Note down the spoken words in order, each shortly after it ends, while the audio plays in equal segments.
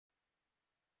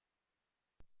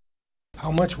how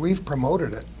much we've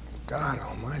promoted it. God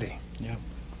almighty. Yeah.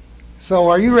 So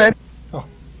are you ready? Oh.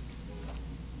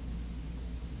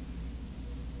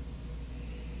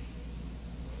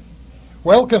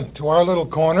 Welcome to our little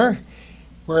corner.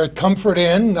 We're at Comfort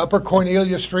Inn, Upper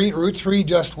Cornelia Street, Route 3,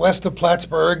 just west of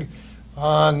Plattsburgh,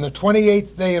 on the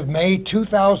 28th day of May,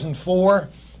 2004.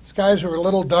 Skies were a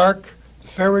little dark. The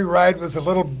ferry ride was a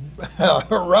little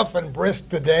rough and brisk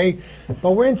today.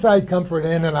 But we're inside Comfort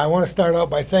Inn, and I want to start out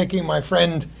by thanking my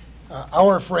friend,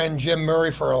 our friend Jim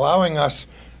Murray, for allowing us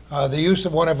the use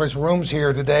of one of his rooms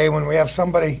here today. When we have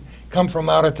somebody come from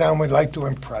out of town, we'd like to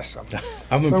impress them.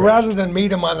 I'm so impressed. rather than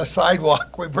meet him on the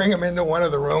sidewalk, we bring him into one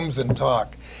of the rooms and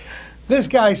talk. This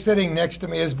guy sitting next to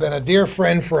me has been a dear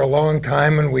friend for a long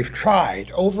time, and we've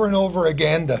tried over and over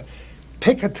again to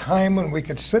pick a time when we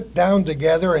could sit down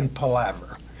together and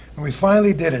palaver. And we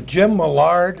finally did it. Jim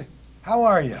Millard, how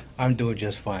are you? I'm doing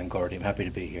just fine, Gordy. I'm happy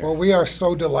to be here. Well, we are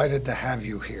so delighted to have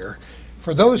you here.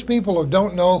 For those people who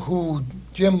don't know who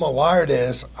Jim Millard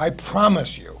is, I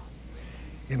promise you,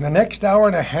 in the next hour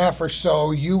and a half or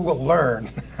so, you will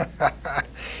learn.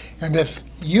 And if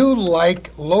you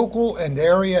like local and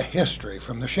area history,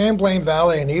 from the Champlain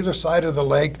Valley and either side of the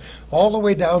lake, all the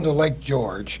way down to Lake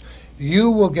George,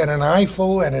 you will get an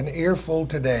eyeful and an earful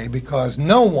today, because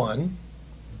no one,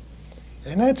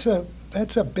 and that's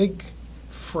a big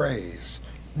phrase,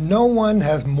 no one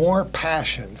has more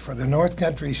passion for the North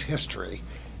Country's history,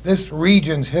 this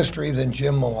region's history, than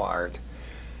Jim Millard.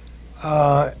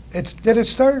 Did it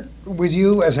start with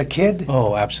you as a kid?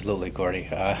 Oh, absolutely, Gordy.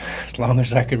 As long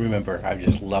as I can remember, I've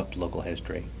just loved local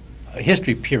history.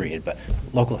 History, period, but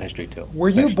local history, too. Were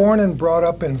you born and brought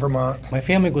up in Vermont? My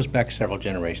family goes back several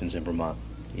generations in Vermont.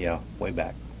 Yeah, way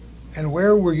back. And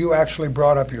where were you actually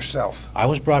brought up yourself? I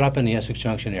was brought up in the Essex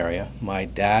Junction area. My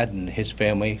dad and his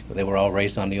family, they were all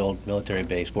raised on the old military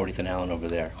base, 40th and Allen over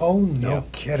there. Oh, no Yeah.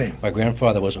 kidding. My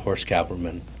grandfather was a horse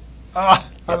cavalryman. Ah,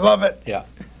 I love it. Yeah,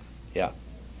 yeah.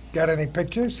 Got any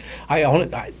pictures? I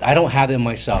don't have them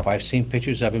myself. I've seen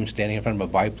pictures of him standing in front of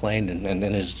a biplane and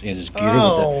in his gear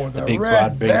Oh, with the the big Red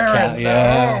broad big Baron. cat.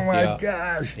 Yeah, Oh, my yeah,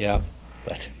 gosh. yeah.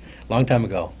 But long time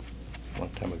ago. Long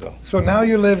time ago. So now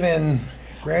you live in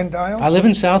Grand Isle? I live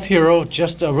in South Hero,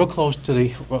 just real close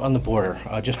to on the border,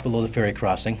 just below the ferry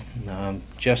crossing,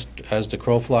 just as the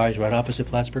crow flies, right opposite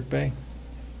Plattsburgh Bay.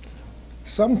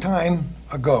 Some time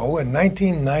ago, in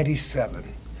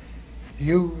 1997,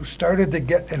 you started to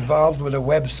get involved with a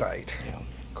website Yeah.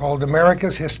 called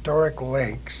America's Historic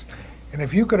Lakes. And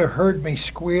if you could have heard me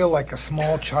squeal like a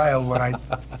small child when I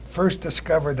first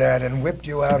discovered that and whipped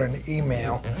you out an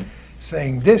email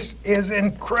saying, "This is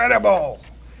incredible."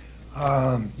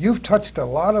 You've touched a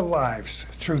lot of lives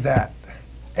through that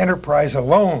enterprise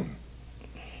alone.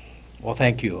 Well,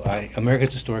 thank you.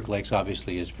 America's Historic Lakes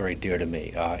obviously is very dear to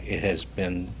me. It has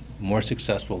been more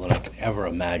successful than I could ever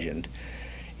imagined.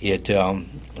 The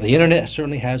internet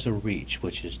certainly has a reach,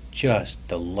 which is just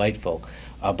delightful.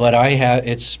 But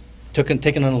it's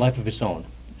taken on a life of its own.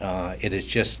 It is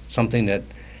just something that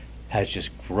has just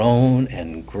grown,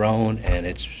 and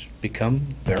it's become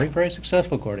very, very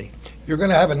successful, Gordy. You're going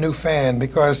to have a new fan,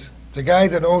 because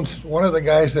one of the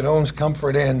guys that owns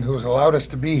Comfort Inn, who's allowed us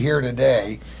to be here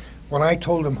today, when I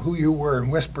told him who you were in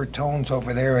whispered tones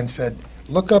over there and said,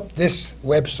 "Look up this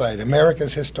website,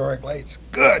 America's Historic Lakes."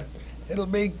 Good. It'll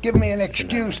give me an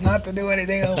excuse not to do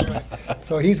anything else.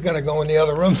 So he's going to go in the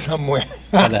other room somewhere.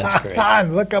 Oh, that's great.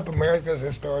 And look up America's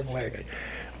Historic Lakes.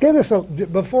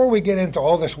 Before we get into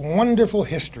all this wonderful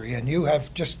history, and you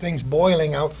have just things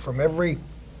boiling out from every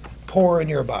pore in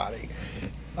your body,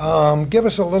 give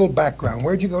us a little background.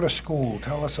 Where'd you go to school?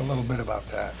 Tell us a little bit about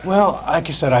that. Well, like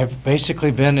I said, I've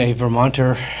basically been a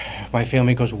Vermonter. My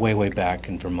family goes way, way back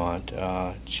in Vermont.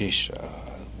 Our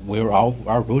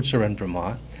roots are in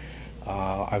Vermont.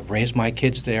 I've raised my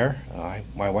kids there.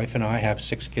 My wife and I have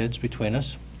 6 kids between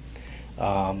us.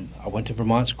 I went to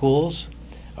Vermont schools.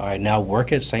 I now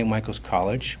work at St. Michael's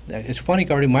College. It's funny,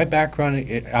 Gardy, my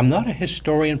background, I'm not a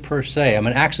historian per se. I'm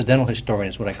an accidental historian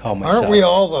is what I call myself. Aren't we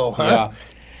all, though, huh?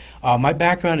 Yeah. My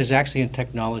background is actually in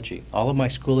technology. All of my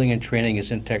schooling and training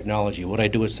is in technology. What I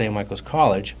do at St. Michael's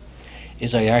College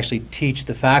is I actually teach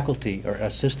the faculty, or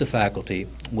assist the faculty,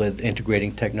 with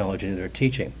integrating technology into their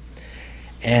teaching.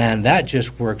 And that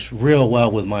just works real well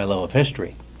with my love of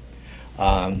history.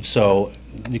 So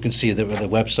you can see the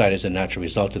website is a natural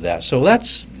result of that. So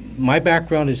my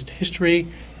background is history,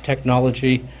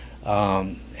 technology,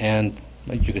 and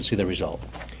you can see the result.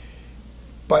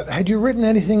 But had you written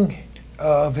anything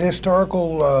of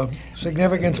historical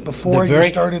significance before you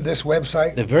started this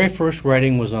website? The very first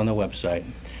writing was on the website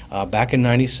back in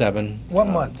 '97. What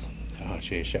month? Oh,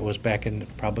 geez, it was back in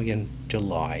probably in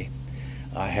July.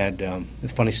 I had a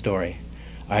funny story.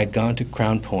 I had gone to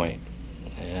Crown Point,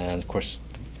 and of course,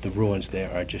 the ruins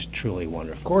there are just truly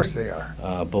wonderful. Of course they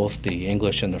are. Both the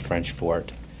English and the French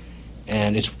fort,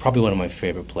 and it's probably one of my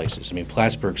favorite places. I mean,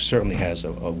 Plattsburgh certainly has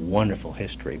a wonderful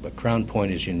history, but Crown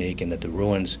Point is unique in that the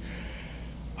ruins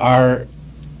are,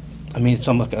 I mean, it's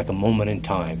almost like a moment in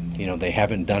time. You know, they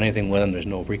haven't done anything with them. There's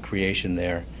no recreation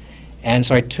there. And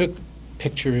so I took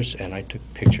pictures, and I took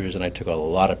pictures, and I took a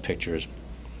lot of pictures.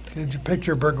 Did you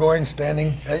picture Burgoyne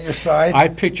standing at your side? I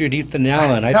pictured Ethan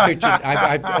Allen.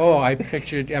 I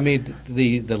pictured, I mean,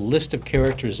 the list of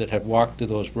characters that have walked through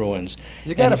those ruins.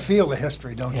 You got to feel the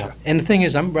history, don't you? And the thing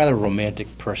is, I'm a rather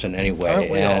romantic person anyway.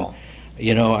 Aren't we and, all?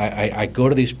 you know, I go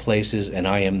to these places, and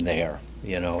I am there,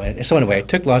 you know. And so anyway, I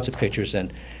took lots of pictures,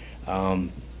 and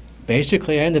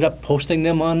basically I ended up posting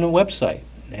them on the website.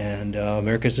 And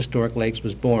America's Historic Lakes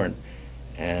was born.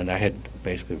 And I had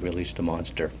basically released a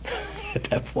monster at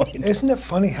that point. Isn't it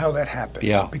funny how that happens?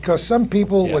 Yeah. Because some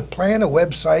people Yeah. would plan a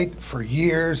website for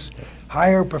years,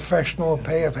 hire a professional,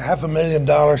 pay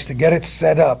 $500,000 to get it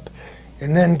set up,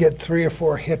 and then get 3 or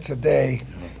 4 hits a day.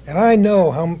 And I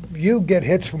know how you get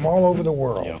hits from all over the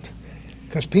world.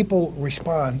 Because people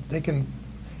respond. They can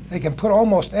put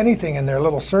almost anything in their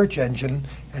little search engine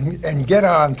and get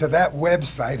on to that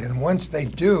website, and once they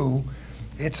do,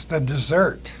 it's the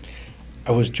dessert.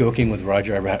 I was joking with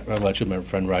Roger, I met my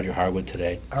friend Roger Harwood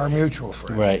today. Our mutual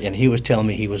friend. Right, and he was telling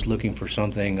me he was looking for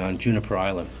something on Juniper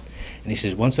Island. And he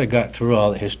says, once I got through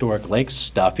all the historic lakes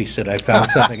stuff, he said, I found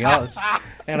something else.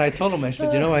 And I told him, I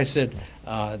said, you know, I said,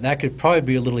 that could probably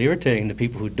be a little irritating to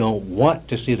people who don't want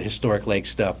to see the historic lake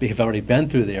stuff. They've already been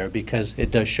through there because it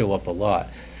does show up a lot.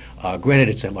 Granted,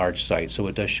 it's a large site, so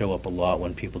it does show up a lot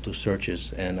when people do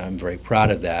searches, and I'm very proud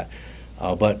of that.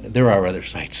 But there are other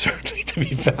sites certainly to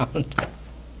be found.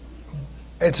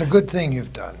 It's a good thing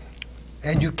you've done.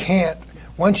 And you can't,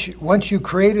 once you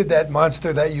created that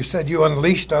monster that you said you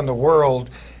unleashed on the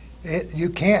world, you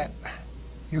can't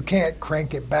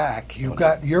crank it back.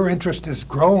 Your interest has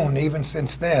grown even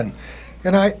since then.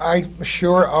 And I'm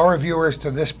sure our viewers to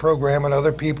this program and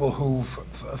other people who've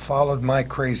followed my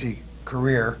crazy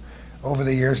career over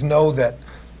the years know that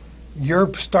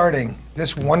you're starting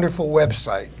this wonderful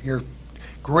website, your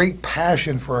great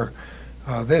passion for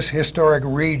this historic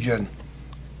region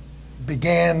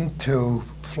began to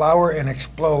flower and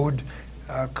explode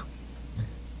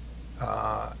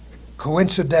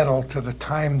coincidental to the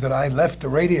time that I left the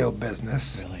radio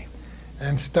business. Really?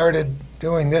 And started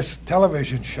doing this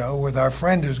television show with our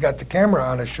friend who's got the camera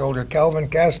on his shoulder, Calvin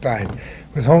Castine,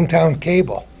 with Hometown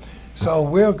Cable. So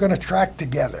we're going to track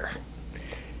together.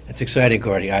 It's exciting,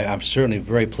 Gordy. I'm certainly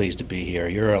very pleased to be here.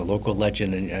 You're a local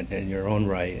legend in your own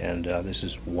right, and this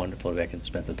is wonderful that I can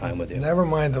spend some time with you. Never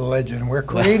mind the legend. We're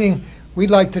creating, we'd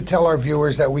like to tell our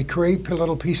viewers that we create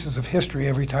little pieces of history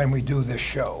every time we do this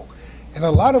show. And a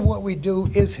lot of what we do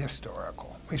is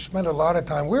historical. We spent a lot of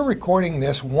time. We're recording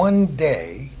this one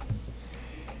day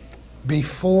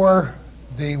before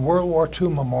the World War II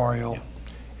Memorial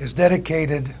is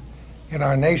dedicated in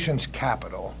our nation's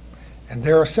capital. And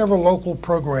there are several local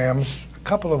programs, a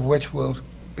couple of which we'll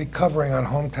be covering on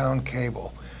Hometown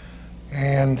Cable.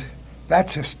 And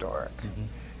that's historic. Mm-hmm.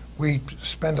 We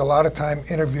spend a lot of time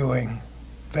interviewing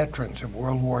veterans of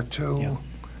World War II. Yeah.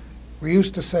 We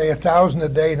used to say 1,000 a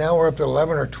day. Now we're up to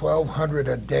 11 or 1,200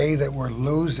 a day that we're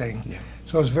losing. Yeah.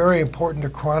 So it's very important to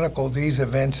chronicle these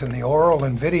events in the oral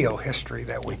and video history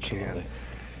that we Absolutely. can.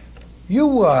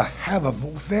 You have a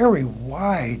very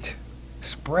wide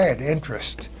spread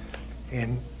interest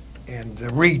in the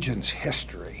region's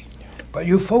history, but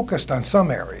you focused on some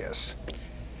areas.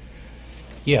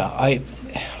 Yeah,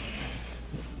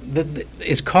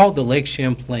 it's called the Lake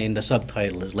Champlain, the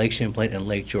subtitle is Lake Champlain and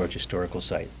Lake George Historical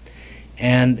Site.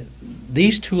 And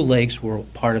these two lakes were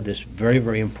part of this very,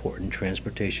 very important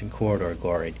transportation corridor,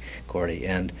 Gordy,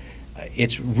 and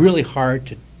it's really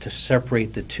hard to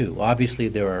separate the two. Obviously,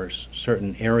 there are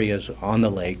certain areas on the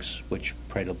lakes which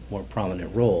played a more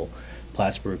prominent role.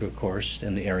 Plattsburgh, of course,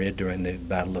 in the area during the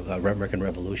Battle of American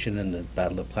Revolution and the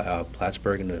Battle of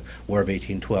Plattsburgh in the War of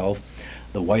 1812.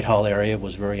 The Whitehall area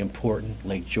was very important.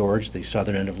 Lake George, the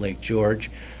southern end of Lake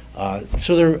George.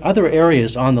 So there are other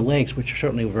areas on the lakes which are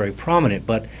certainly very prominent,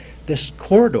 but this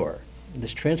corridor,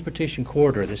 this transportation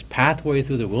corridor, this pathway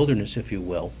through the wilderness, if you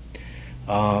will,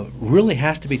 really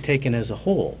has to be taken as a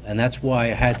whole, and that's why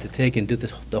I had to take and do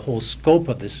the whole scope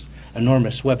of this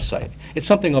enormous website. It's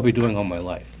something I'll be doing all my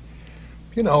life.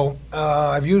 You know,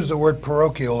 I've used the word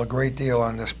parochial a great deal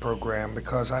on this program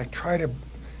because I try to,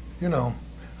 you know,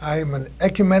 I'm an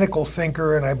ecumenical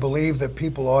thinker and I believe that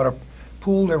people ought to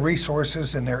pool their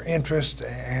resources and their interest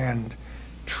and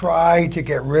try to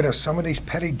get rid of some of these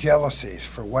petty jealousies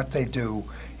for what they do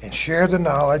and share the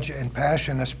knowledge and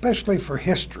passion, especially for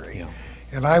history. Yeah.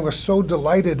 And I was so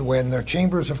delighted when the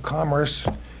Chambers of Commerce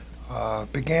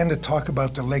began to talk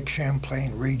about the Lake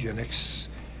Champlain region.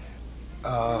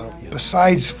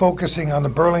 Besides focusing on the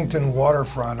Burlington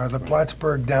waterfront or the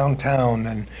Plattsburgh downtown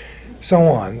and so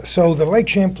on. So the Lake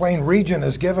Champlain region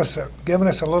has given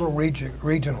us a little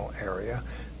regional area.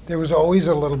 There was always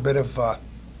a little bit of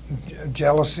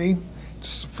jealousy.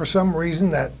 For some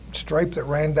reason, that stripe that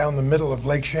ran down the middle of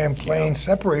Lake Champlain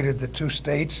separated the two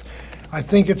states. I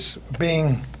think it's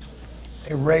being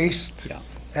erased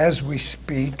as we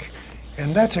speak,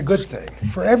 and that's a good thing.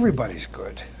 For everybody's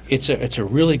good. It's a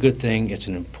really good thing. It's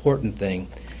an important thing.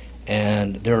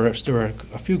 And there are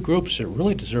a few groups that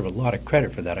really deserve a lot of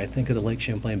credit for that. I think of the Lake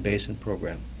Champlain Basin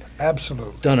Program.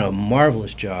 Absolutely. Done a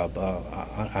marvelous job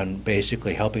on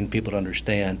basically helping people to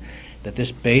understand that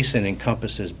this basin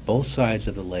encompasses both sides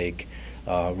of the lake,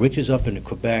 reaches up into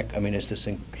Quebec. I mean, it's this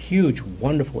huge,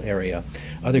 wonderful area.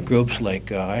 Other groups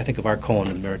like, I think of Art Cohen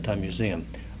in the Maritime Museum.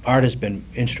 Art has been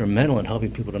instrumental in helping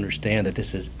people to understand that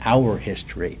this is our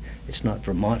history. It's not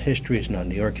Vermont history, it's not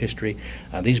New York history.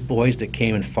 These boys that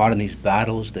came and fought in these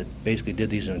battles that basically did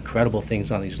these incredible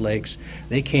things on these lakes,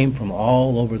 they came from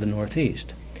all over the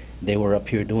Northeast. They were up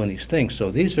here doing these things. So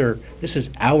this is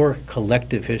our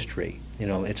collective history. You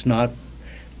know, it's not,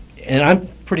 and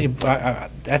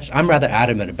I'm rather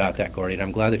adamant about that, Gordy, and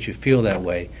I'm glad that you feel that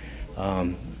way,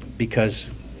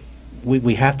 because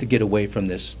we have to get away from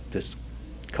this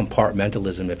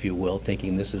compartmentalism, if you will,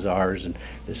 thinking this is ours and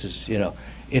this is,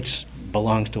 it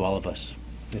belongs to all of us.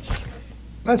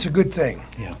 That's a good thing.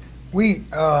 Yeah.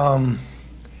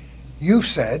 You've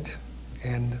said,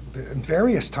 and in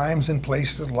various times and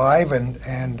places, live and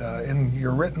in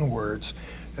your written words,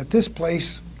 that this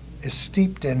place is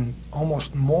steeped in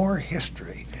almost more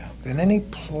history than any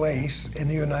place in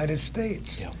the United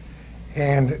States. Yeah.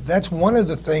 And that's one of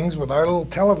the things with our little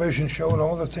television show and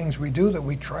all the things we do, that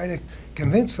we try to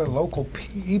convince the local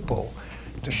people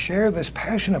to share this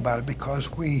passion about it, because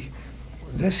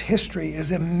this history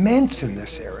is immense in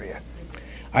this area.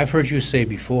 I've heard you say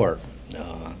before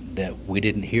that we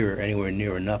didn't hear anywhere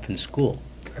near enough in school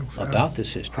about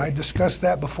this history. I discussed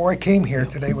that before I came here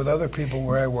today with other people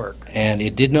where I work. And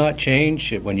it did not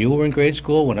change when you were in grade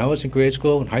school, when I was in grade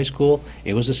school, in high school.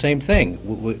 It was the same thing.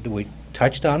 We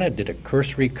touched on it, did a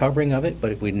cursory covering of it,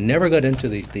 but we never got into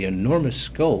the enormous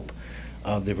scope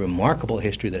of the remarkable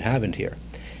history that happened here.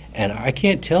 And I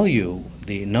can't tell you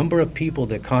the number of people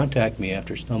that contact me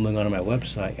after stumbling onto my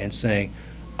website and saying,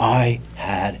 I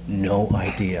had no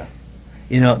idea.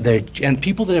 And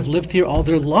people that have lived here all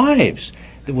their lives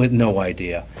with no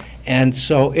idea. And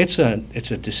so it's a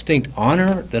distinct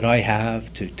honor that I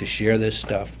have to share this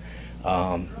stuff,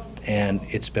 and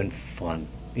it's been fun,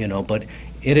 but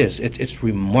it's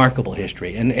remarkable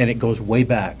history, and it goes way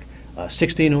back,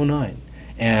 1609.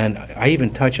 And I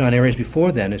even touch on areas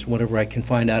before then as whatever I can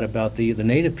find out about the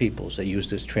native peoples that use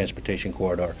this transportation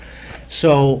corridor.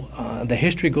 So the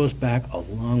history goes back a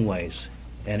long ways,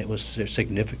 and it was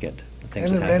significant.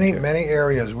 And in many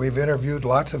areas, we've interviewed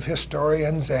lots of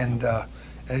historians and,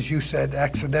 as you said,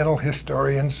 accidental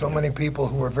historians. So many people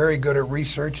who are very good at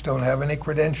research, don't have any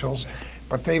credentials,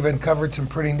 but they've uncovered some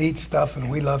pretty neat stuff, and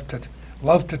we love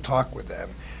to talk with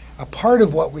them. A part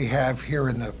of what we have here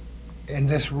in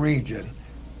this region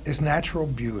is natural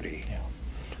beauty. Yeah.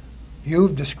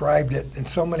 You've described it in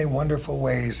so many wonderful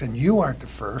ways, and you aren't the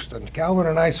first, and Calvin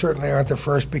and I certainly aren't the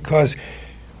first, because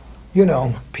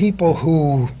people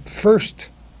who first,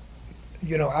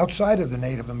 outside of the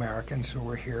Native Americans who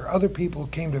were here, other people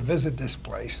who came to visit this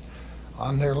place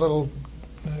on their little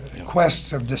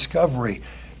quests of discovery,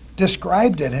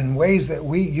 described it in ways that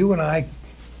you and I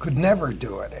could never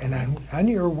do it. And on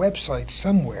your website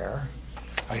somewhere,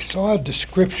 I saw a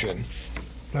description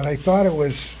that I thought it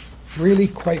was really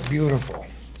quite beautiful.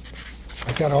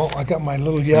 I got my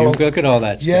little yellow. Look at all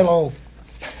that yellow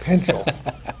pencil.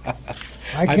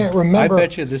 I can't remember. I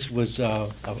bet you this was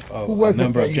a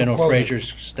member of General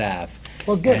Fraser's staff,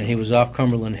 and he was off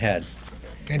Cumberland Head.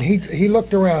 And he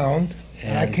looked around,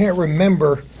 and I can't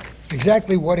remember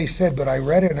exactly what he said, but I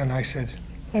read it and I said,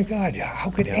 my God, how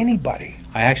could anybody?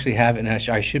 I actually have it, and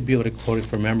I should be able to quote it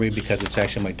from memory because it's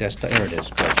actually my desktop. There it is.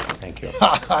 Great. Thank you.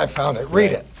 I found it.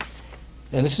 Read it.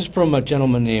 And this is from a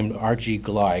gentleman named R.G.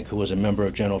 Gleig, who was a member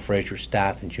of General Fraser's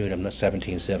staff in June of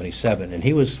 1777. And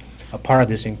he was a part of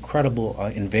this incredible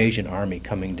invasion army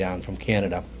coming down from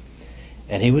Canada.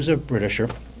 And he was a Britisher,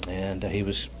 and he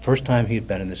was first time he had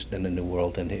been in the New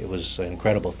World, and it was an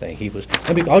incredible thing.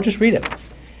 I'll just read it.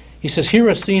 He says, here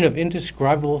a scene of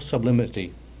indescribable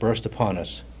sublimity burst upon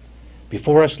us.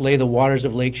 Before us lay the waters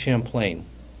of Lake Champlain,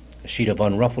 a sheet of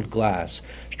unruffled glass,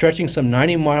 stretching some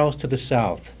 90 miles to the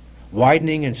south,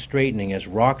 widening and straightening as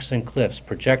rocks and cliffs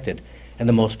projected and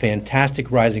the most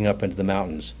fantastic rising up into the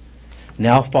mountains,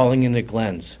 now falling into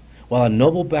glens, while a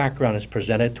noble background is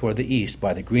presented toward the east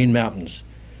by the Green Mountains,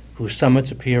 whose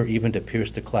summits appear even to pierce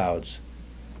the clouds.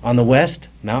 On the west,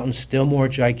 mountains still more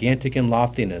gigantic in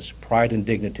loftiness, pride, and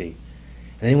dignity.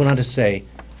 And then he went on to say,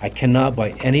 I cannot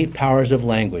by any powers of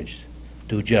language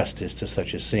do justice to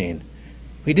such a scene.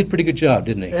 He did a pretty good job,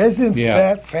 didn't he? Isn't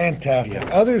that fantastic? Yeah.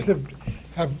 Others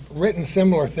have written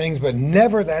similar things, but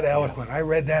never that eloquent. I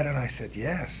read that and I said,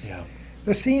 yes. Yeah.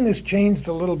 The scene has changed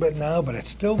a little bit now, but it's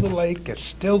still the lake, it's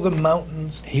still the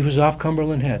mountains. He was off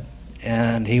Cumberland Head,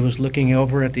 and he was looking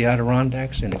over at the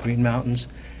Adirondacks and the Green Mountains,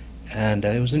 and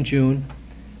it was in June.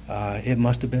 It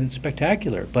must have been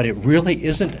spectacular, but it really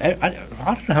isn't. I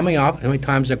don't know how many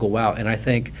times I go out, and I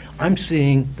think, I'm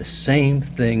seeing the same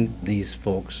thing these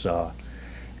folks saw.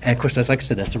 And of course, that's, like I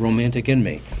said, that's the romantic in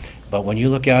me. But when you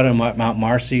look out on Mount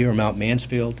Marcy or Mount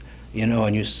Mansfield, you know,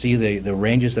 and you see the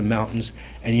ranges of mountains,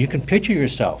 and you can picture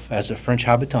yourself as a French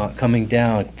habitant coming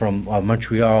down from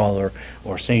Montreal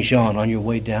or Saint Jean on your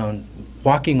way down,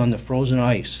 walking on the frozen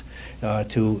ice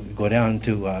to go down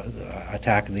to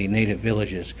attack the native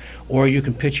villages. Or you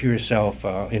can picture yourself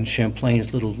in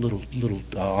Champlain's little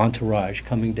entourage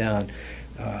coming down,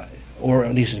 or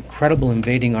these incredible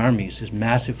invading armies, these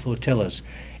massive flotillas.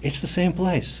 It's the same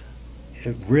place.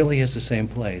 It really is the same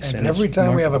place. And every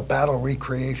time we have a battle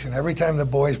recreation, every time the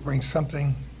boys bring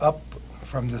something up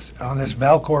from this on this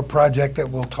Valcourt project that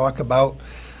we'll talk about,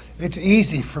 it's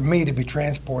easy for me to be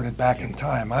transported back in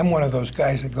time. I'm one of those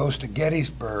guys that goes to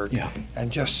Gettysburg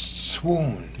and just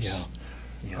swoons.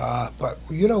 But,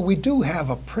 you know, we do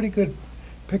have a pretty good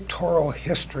pictorial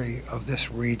history of this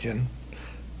region.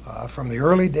 From the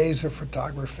early days of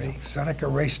photography, Seneca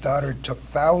Ray Stoddard took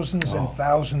thousands and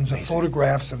thousands of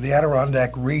photographs of the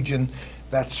Adirondack region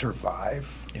that survive.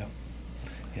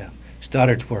 Yeah.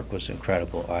 Stoddard's work was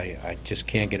incredible. I just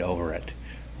can't get over it.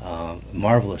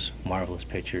 Marvelous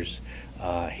pictures.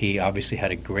 He obviously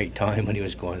had a great time when he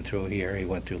was going through here. He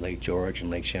went through Lake George and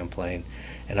Lake Champlain,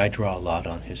 and I draw a lot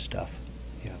on his stuff.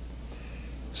 Yeah.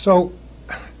 So,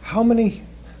 how many?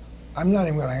 I'm not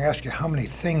even going to ask you how many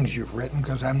things you've written,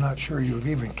 because I'm not sure you've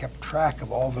even kept track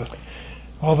of all the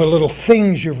little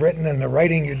things you've written and the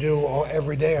writing you do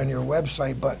every day on your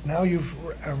website. But now you've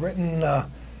written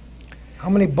how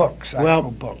many books?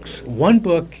 Actual books. One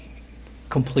book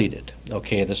completed.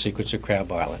 Okay, The Secrets of Crab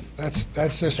Island. That's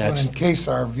this one. In case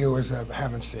our viewers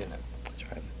haven't seen it. That's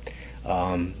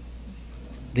right.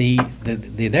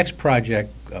 The next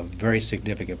project, a very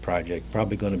significant project,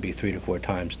 probably going to be 3 to 4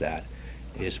 times that,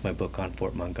 is my book on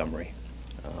Fort Montgomery.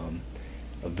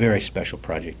 A very special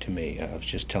project to me. I was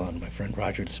just telling my friend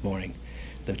Roger this morning,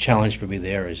 the challenge for me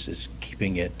there is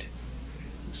keeping it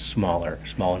small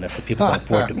enough that people can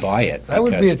afford to buy it. That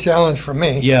would be a challenge for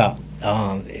me. Yeah,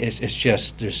 it's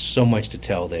just, there's so much to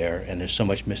tell there, and there's so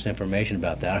much misinformation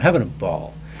about that. I'm having a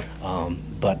ball.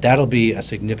 But that'll be a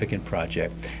significant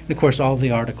project. And of course, all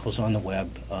the articles on the web,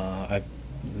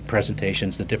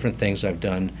 presentations, the different things I've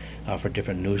done for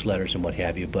different newsletters and what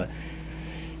have you. But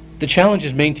the challenge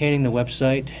is maintaining the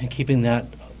website and keeping that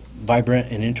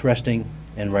vibrant and interesting,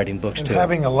 and writing books and too.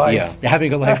 Having a life. Yeah,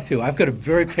 having a life too. I've got a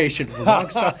very patient,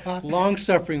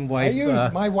 long-suffering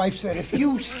wife. My wife said, if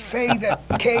you say that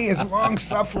Kay is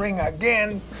long-suffering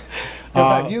again,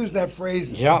 because I've used that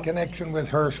phrase in connection with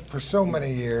her for so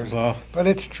many years. Well, but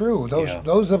it's true.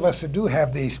 Those of us who do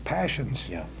have these passions,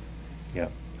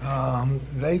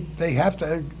 they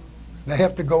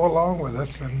have to go along with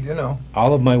us, and you know.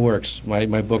 All of my works,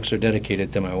 my books are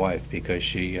dedicated to my wife, because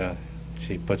she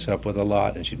puts up with a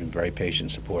lot, and she's been very patient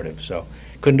and supportive. So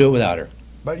couldn't do it without her.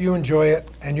 But you enjoy it,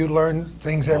 and you learn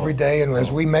things every day. And as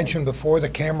we mentioned before the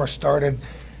camera started,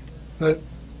 the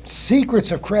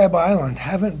secrets of Crab Island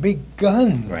haven't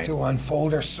begun to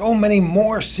unfold. There's so many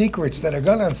more secrets that are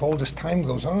going to unfold as time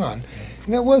goes on.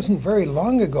 And it wasn't very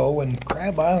long ago when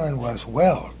Crab Island was,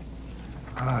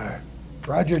 Roger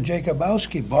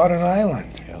Jacobowski bought an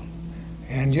island. Yeah.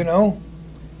 And you know,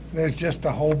 there's just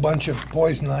a whole bunch of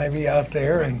poison ivy out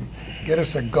there, and get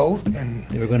us a goat. And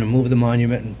they were going to move the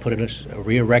monument and put it,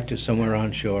 re-erect it somewhere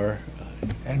on shore.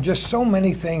 And just so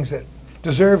many things that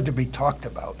deserve to be talked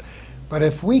about. But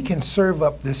if we can serve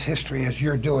up this history as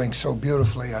you're doing so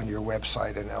beautifully on your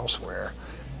website and elsewhere,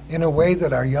 in a way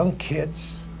that our young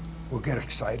kids will get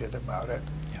excited about it,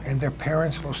 and their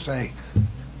parents will say,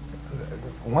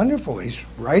 wonderful, he's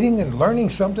writing and learning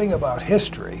something about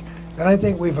history. then I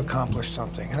think we've accomplished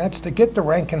something, and that's to get the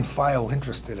rank and file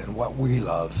interested in what we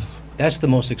love. That's the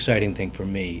most exciting thing for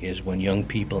me, is when young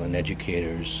people and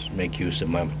educators make use of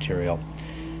my material.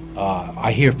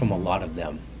 I hear from a lot of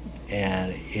them,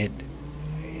 and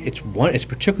it's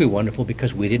particularly wonderful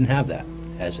because we didn't have that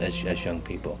as young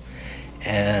people.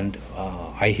 And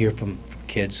I hear from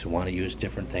kids who want to use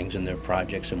different things in their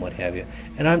projects and what have you,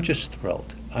 and I'm just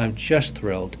thrilled. I'm just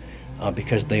thrilled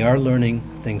because they are learning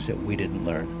things that we didn't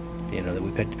learn, that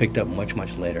we picked up much,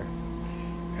 much later.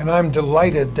 And I'm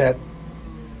delighted that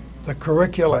the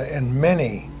curricula in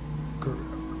many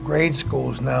grade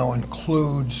schools now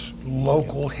includes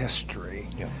local history.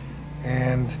 Yeah.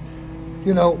 And,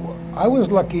 I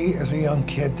was lucky as a young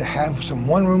kid to have some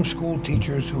one-room school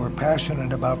teachers who were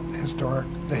passionate about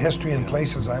the history and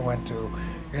places I went to.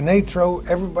 And they throw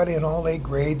everybody in all 8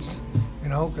 grades,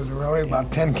 because there were only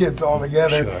about 10 kids all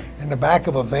together, Sure. in the back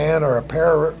of a van or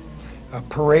a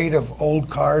parade of old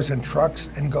cars and trucks,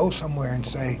 and go somewhere and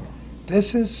say,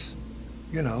 this is,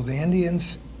 the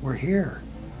Indians were here.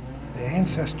 The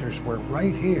ancestors were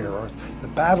right here, or the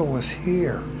battle was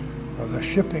here, or the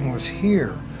shipping was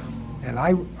here. And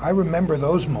I remember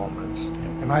those moments.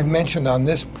 And I've mentioned on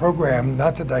this program,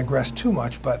 not to digress too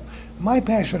much, but my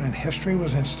passion in history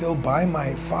was instilled by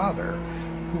my father,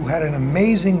 who had an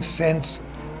amazing sense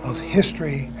of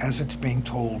history as it's being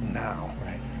told now.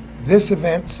 Right. This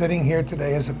event sitting here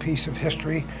today is a piece of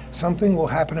history. Something will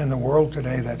happen in the world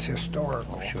today that's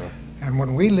historical. Sure. And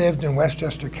when we lived in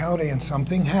Westchester County and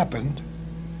something happened,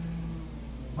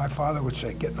 my father would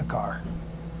say, get in the car.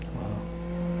 Wow.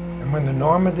 And when the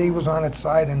Normandy was on its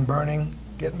side and burning,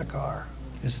 get in the car.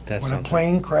 Isn't that When something? a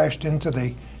plane crashed into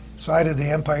the side of the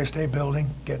Empire State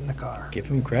Building, get in the car. Give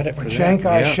him credit for When that.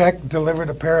 Shanghai Yeah. Shek delivered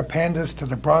a pair of pandas to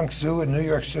the Bronx Zoo in New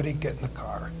York City, get in the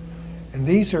car. And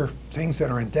these are things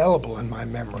that are indelible in my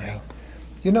memory. Yeah.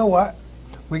 You know what?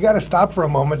 We got to stop for a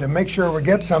moment and make sure we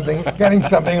getting something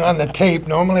on the tape.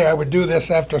 Normally I would do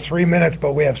this after 3 minutes,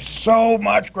 but we have so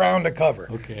much ground to cover.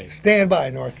 Okay. Stand by,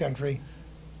 North Country.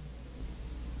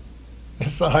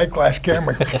 It's a high-class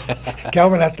camera.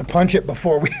 Calvin has to punch it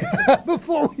before we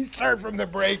start from the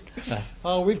break.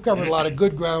 Oh, we've covered a lot of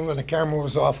good ground when the camera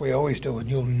was off. We always do, and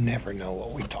you'll never know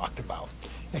what we talked about,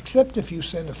 except if you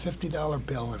send a $50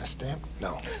 bill and a stamp.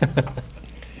 No.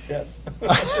 Yes.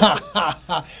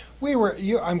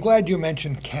 I'm glad you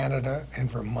mentioned Canada and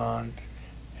Vermont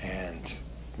and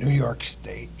New York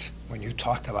State when you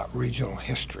talked about regional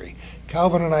history.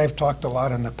 Calvin and I have talked a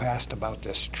lot in the past about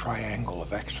this triangle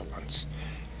of excellence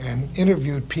and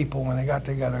interviewed people when they got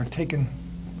together and taken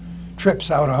trips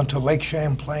out onto Lake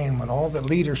Champlain when all the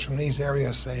leaders from these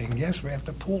areas saying, yes, we have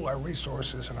to pool our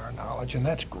resources and our knowledge, and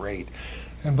that's great.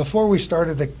 And before we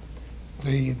started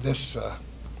this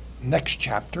next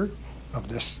chapter of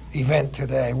this event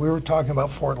today, we were talking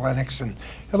about Fort Lennox and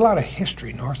a lot of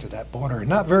history north of that border,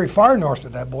 not very far north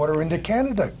of that border into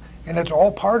Canada. And it's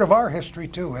all part of our history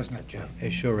too, isn't it, Jim?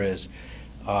 It sure is.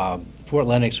 Fort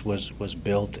Lennox was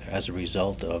built as a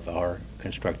result of our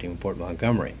constructing Fort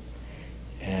Montgomery.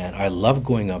 And I love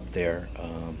going up there.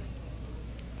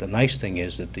 The nice thing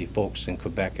is that the folks in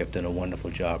Quebec have done a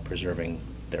wonderful job preserving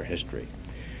their history.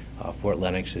 Fort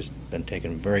Lennox has been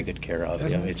taken very good care of.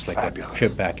 It's like fabulous. a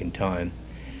trip back in time.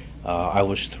 I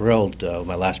was thrilled,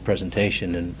 my last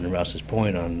presentation in Rouse's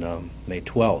Point on May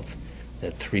 12th,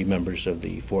 that 3 members of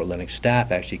the Fort Lennox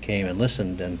staff actually came and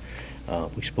listened, and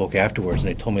we spoke afterwards,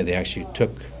 and they told me they actually took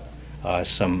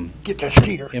some Get that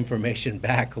skeeter. information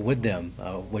back with them,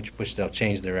 which they'll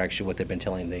change what they've been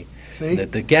telling See?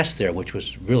 the guests there, which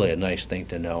was really a nice thing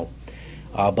to know.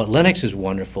 But Lennox is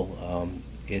wonderful.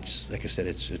 It's, like I said,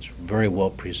 it's very well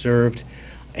preserved,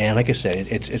 and like I said,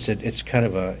 it's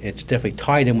definitely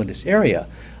tied in with this area.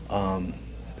 The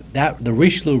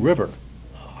Richelieu River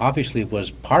obviously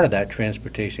was part of that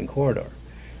transportation corridor.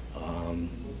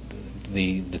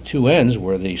 The 2 ends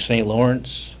were the St.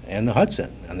 Lawrence and the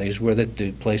Hudson, and these were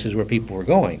the places where people were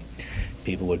going.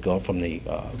 People would go from the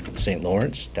St.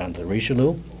 Lawrence down to the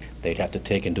Richelieu. They'd have to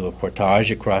take and do a portage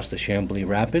across the Chambly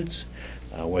Rapids,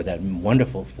 where that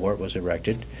wonderful fort was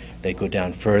erected. They go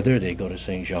down further, they go to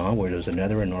St. Jean, where there's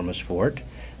another enormous fort.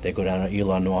 They go down to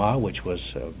Ile-aux-Noix, which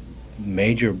was a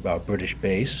major British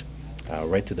base,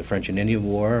 right through the French and Indian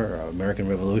War, American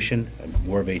Revolution,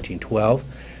 War of 1812.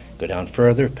 Go down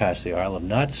further, past the Isle of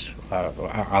Nuts,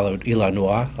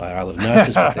 Ile-aux-Noix, Isle of Nuts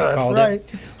is what they That's called right.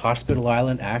 it. Hospital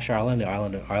Island, Ash Island, the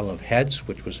Isle of Heads,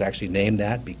 which was actually named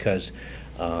that because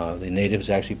the natives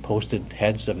actually posted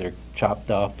heads of their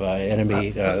chopped off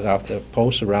enemy off the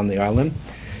posts around the island.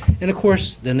 And of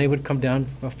course, then they would come down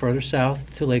further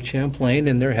south to Lake Champlain,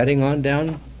 and they're heading on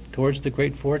down towards the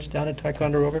great forts down at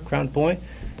Ticonderoga, Crown Point,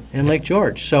 and Lake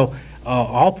George. So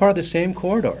all part of the same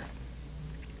corridor.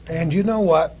 And you know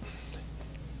what?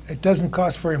 It doesn't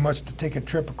cost very much to take a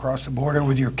trip across the border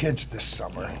with your kids this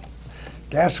summer.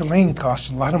 Gasoline costs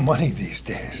a lot of money these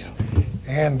days.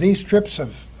 And these trips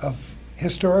of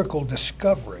historical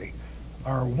discovery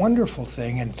are a wonderful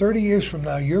thing. And 30 years from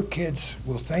now, your kids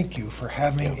will thank you for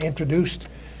having introduced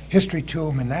history to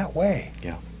them in that way.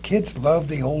 Yeah. Kids love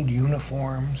the old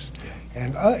uniforms.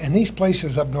 And these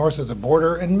places up north of the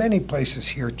border, and many places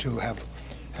here too, have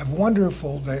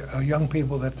wonderful young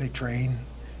people that they train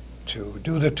to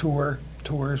do the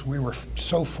tours. We were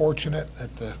so fortunate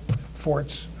at the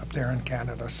forts up there in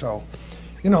Canada. So,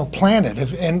 plan it.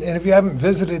 And if you haven't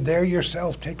visited there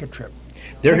yourself, take a trip.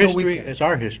 Their history is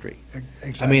our history.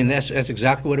 Exactly. I mean, that's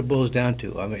exactly what it boils down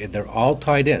to. I mean, they're all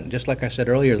tied in. Just like I said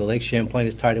earlier, the Lake Champlain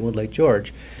is tied in with Lake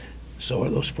George. So are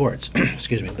those forts.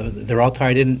 Excuse me. They're all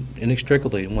tied in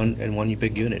inextricably in one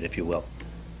big unit, if you will.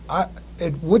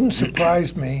 It wouldn't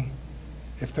surprise me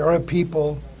if there are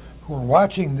people who are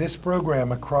watching this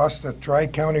program across the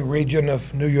Tri-County region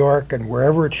of New York and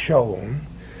wherever it's shown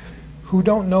who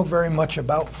don't know very much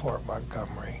about Fort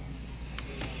Montgomery.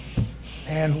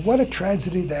 And what a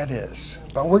tragedy that is.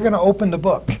 But we're going to open the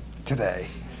book today.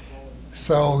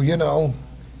 So,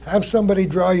 have somebody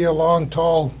draw you a long,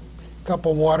 tall cup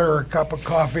of water or a cup of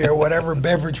coffee or whatever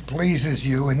beverage pleases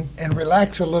you and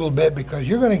relax a little bit, because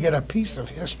you're going to get a piece of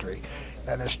history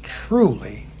that is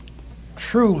truly,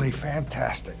 truly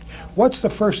fantastic. What's the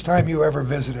first time you ever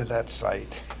visited that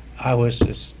site?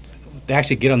 To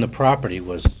actually get on the property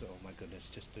was, oh my goodness,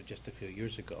 just a few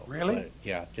years ago. Really? But,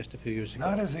 yeah, just a few years ago.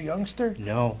 Not as a youngster?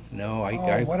 No,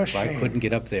 What a shame. I couldn't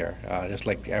get up there, just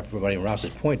like everybody in Rouse's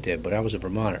Point did, but I was a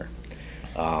Vermonter.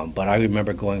 But I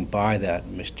remember going by that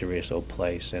mysterious old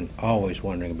place and always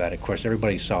wondering about it. Of course,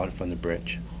 everybody saw it from the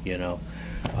bridge,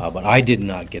 but I did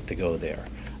not get to go there.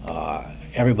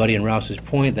 Everybody in Rouse's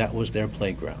Point, that was their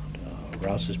playground.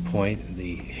 Rouse's Point,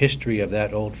 the history of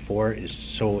that old fort is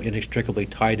so inextricably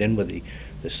tied in with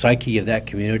the psyche of that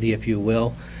community, if you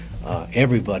will.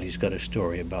 Everybody's got a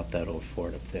story about that old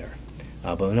fort up there.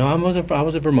 But no, I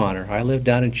was a Vermonter. I lived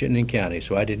down in Chittenden County,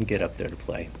 so I didn't get up there to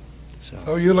play.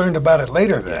 So you learned about it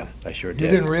later then? Yeah, I sure did.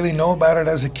 You didn't really know about it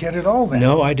as a kid at all then?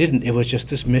 No, I didn't. It was just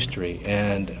this mystery,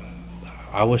 and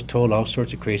I was told all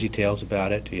sorts of crazy tales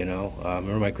about it, I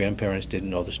remember my grandparents didn't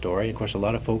know the story. Of course, a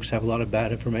lot of folks have a lot of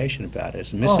bad information about it.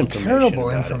 It's misinformation. Terrible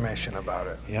information about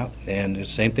it. Yeah, and the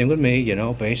same thing with me,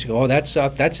 basically,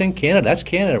 that's in Canada. That's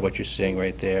Canada, what you're seeing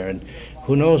right there, and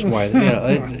who knows why.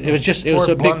 It was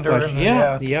a big question.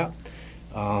 Yeah.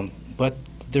 But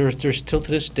there's still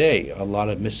to this day a lot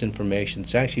of misinformation.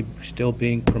 It's actually still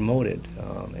being promoted,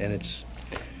 and it's.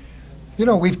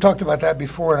 We've talked about that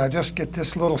before, and I just get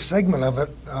this little segment of it.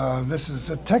 This is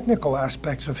the technical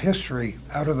aspects of history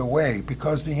out of the way,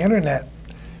 because the internet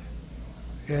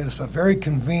is a very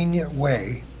convenient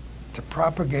way to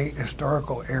propagate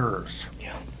historical errors.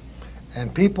 Yeah.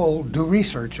 And people do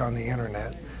research on the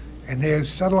internet, and they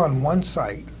settle on one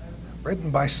site written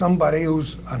by somebody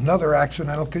who's another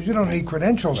accidental, because you don't need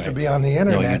credentials to be on the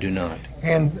internet. No, you do not.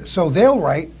 And so they'll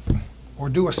write or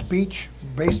do a speech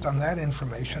based on that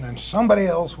information, and somebody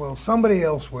else will,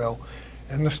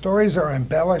 and the stories are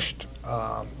embellished,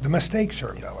 the mistakes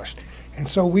are embellished. And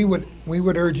so we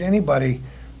would urge anybody,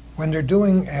 when they're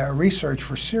doing research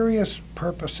for serious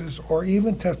purposes, or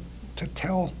even to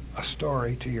tell a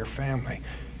story to your family,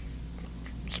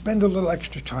 spend a little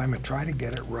extra time and try to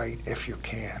get it right if you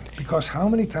can. Because how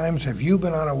many times have you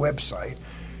been on a website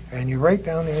and you write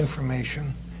down the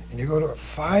information and you go to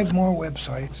 5 more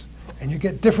websites and you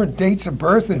get different dates of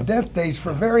birth and death dates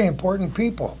for very important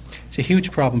people? It's a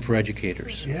huge problem for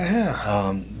educators.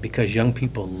 Yeah. Because young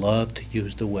people love to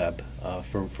use the web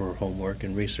for homework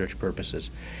and research purposes.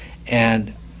 And,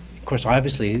 of course,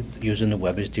 obviously, using the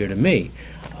web is dear to me.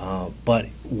 But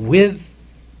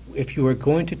if you are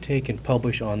going to take and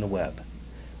publish on the web,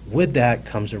 with that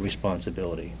comes a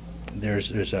responsibility.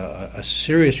 There's a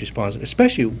serious responsibility,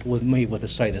 especially with me with a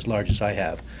site as large as I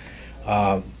have.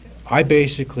 I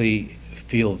basically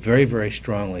feel very, very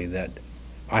strongly that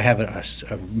I have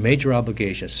a major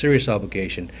obligation, a serious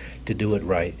obligation to do it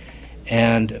right.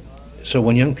 And so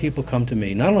when young people come to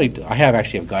me, not only do I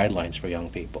actually have guidelines for young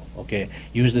people, okay,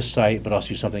 use this site, but also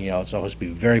use something else. Always be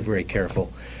very, very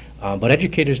careful. But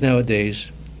educators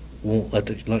nowadays won't let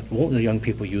the young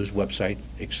people use website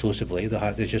exclusively.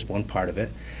 There's just one part of it.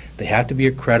 They have to be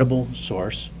a credible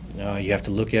source. You have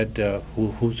to look at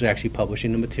who's actually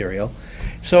publishing the material.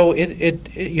 So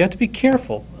you have to be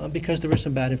careful because there is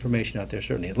some bad information out there,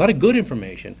 certainly. A lot of good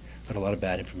information, but a lot of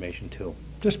bad information too.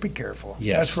 Just be careful.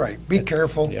 Yes. That's right. Be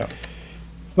careful. Yeah.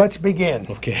 Let's begin.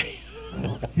 Okay.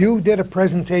 You did a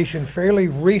presentation fairly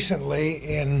recently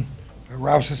in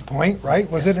Rouse's Point, right?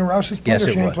 Was it in Rouse's Point Yes, or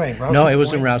it Champlain? was. No, it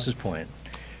was in Point? Rouse's Point.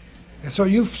 And so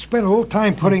you've spent a little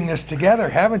time putting this together,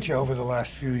 haven't you, over the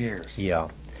last few years? Yeah.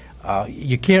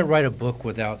 You can't write a book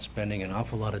without spending an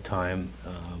awful lot of time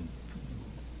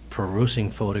perusing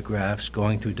photographs,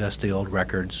 going through dusty old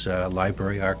records,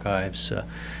 library archives.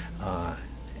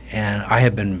 And I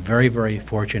have been very, very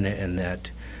fortunate in that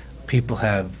people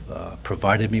have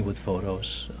provided me with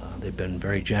photos. They've been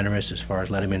very generous as far as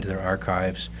letting me into their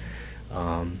archives.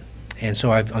 And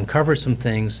so I've uncovered some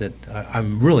things that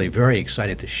I'm really very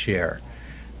excited to share.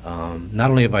 Not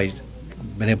only have I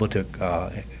been able to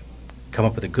come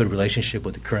up with a good relationship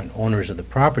with the current owners of the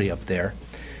property up there,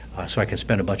 so I can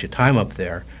spend a bunch of time up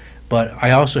there, but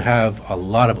I also have a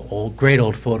lot of great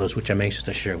old photos which I'm anxious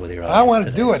to share with you. I want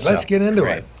to do it. Let's get into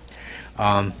great.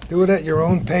 it. Do it at your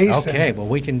own pace. Okay, well,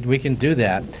 we can do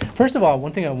that. First of all,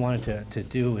 one thing I wanted to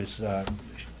do is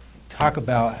talk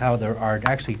about how there are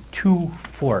actually two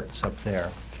forts up there.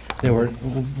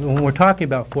 When we're talking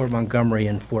about Fort Montgomery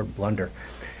and Fort Blunder,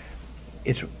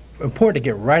 it's important to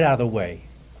get right out of the way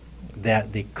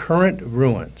that the current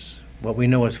ruins, what we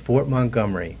know as Fort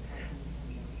Montgomery,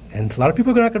 and a lot of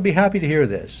people are not going to be happy to hear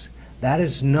this, that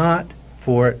is not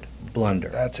Fort Blunder.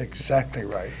 That's exactly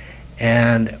right.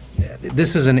 And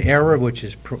this is an era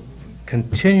which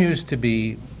continues to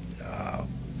be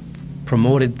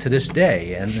promoted to this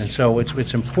day, and so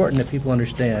it's important that people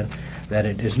understand that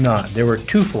it is not. There were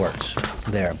two forts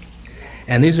there,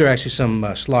 and these are actually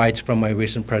some slides from my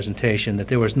recent presentation, that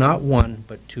there was not one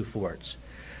but two forts.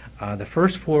 The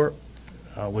first fort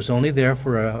was only there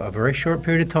for a very short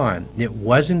period of time. It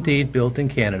was indeed built in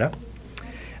Canada.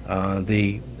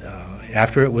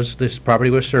 After this property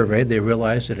was surveyed, they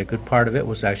realized that a good part of it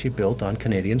was actually built on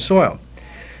Canadian soil.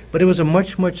 But it was a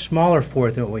much, much smaller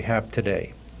fort than what we have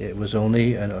today. It was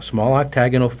only a small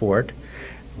octagonal fort.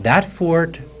 That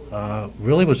fort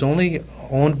really was only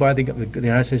owned by the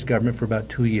United States government for about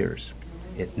 2 years.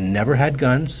 It never had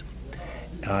guns.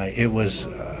 It was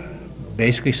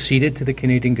basically ceded to the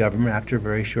Canadian government after a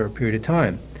very short period of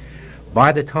time.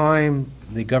 By the time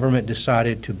the government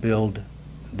decided to build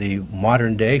the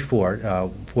modern-day fort,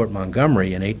 Fort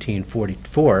Montgomery, in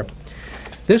 1844,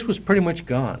 this was pretty much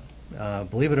gone.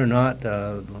 Believe it or not,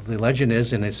 the legend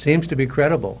is, and it seems to be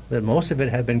credible, that most of it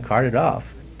had been carted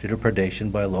off due to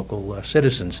predation by local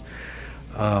citizens.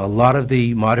 A lot of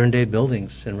the modern-day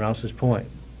buildings in Rouse's Point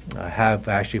have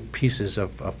actually pieces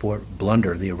of Fort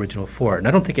Blunder, the original fort. And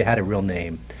I don't think it had a real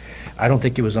name. I don't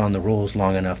think it was on the rolls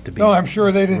long enough to be. No, I'm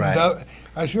sure they didn't. Right.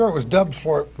 I'm sure it was dubbed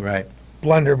Fort Right.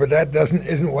 Blunder, but that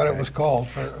isn't what it was called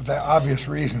for the obvious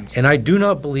reasons. And I do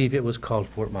not believe it was called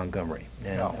Fort Montgomery.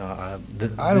 And, No.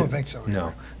 I don't think so either.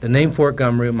 No. The name Fort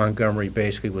Montgomery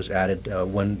basically was added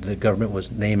when the government was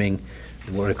naming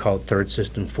what are called third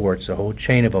system forts, a whole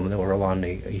chain of them that were along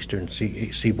the eastern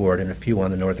seaboard and a few on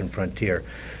the northern frontier.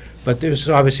 But there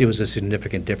obviously was a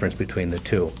significant difference between the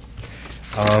two.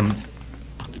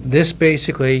 This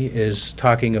basically is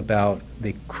talking about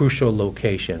the crucial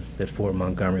location that Fort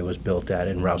Montgomery was built at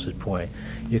in Rouse's Point.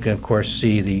 You can, of course,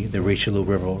 see the Richelieu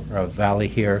River Valley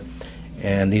here,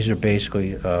 and these are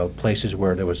basically places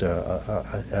where there was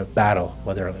a battle,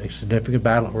 whether a significant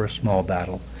battle or a small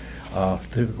battle,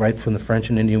 right from the French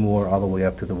and Indian War all the way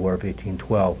up to the War of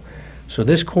 1812. So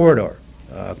this corridor,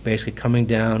 basically coming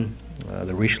down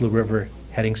the Richelieu River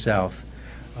heading south,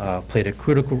 played a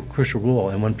crucial role.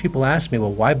 And when people ask me,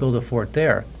 well, why build a fort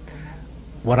there?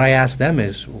 What I ask them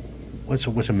is,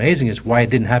 what's amazing is why it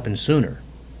didn't happen sooner.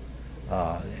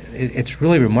 It's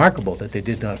really remarkable that they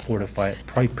did not fortify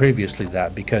it previously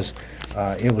because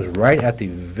it was right at the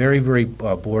very, very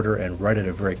border and right at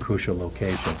a very crucial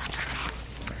location.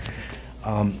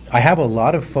 I have a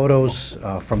lot of photos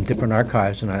from different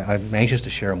archives, and I'm anxious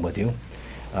to share them with you.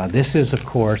 This is, of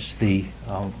course, the...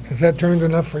 Is that turned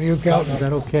enough for you, Cal? Is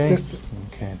that okay? Just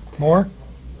Okay. more?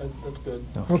 That's good.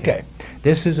 Okay.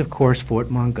 This is, of course,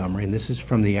 Fort Montgomery, and this is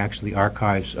from the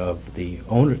archives of the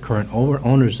current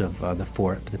owners of the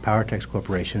fort, the Powertex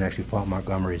Corporation, actually Fort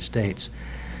Montgomery Estates.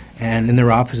 And in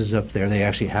their offices up there, they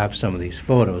actually have some of these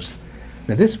photos.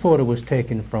 Now, this photo was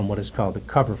taken from what is called the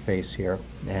cover face here,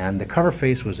 and the cover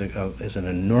face is an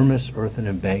enormous earthen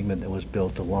embankment that was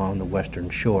built along the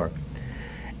western shore.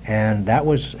 And that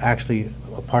was actually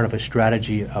a part of a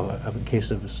strategy of in case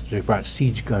they brought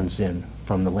siege guns in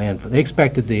from the land. They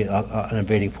expected an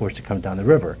invading force to come down the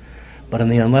river. But in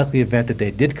the unlikely event that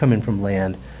they did come in from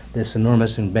land, this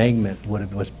enormous embankment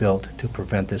was built to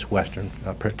prevent this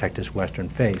protect this western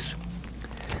face.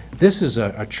 This is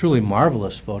a truly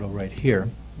marvelous photo right here.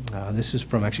 This is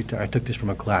from, actually, I took this from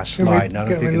a glass slide. Now, I don't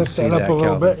know if you Can we can lift see that up a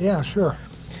little Calvin. bit? Yeah, sure.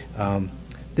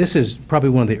 This is probably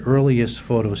one of the earliest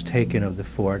photos taken of the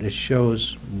fort. It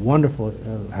shows wonderful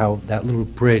how that little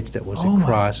bridge that was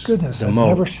across Oh my goodness, the I've moat.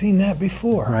 never seen that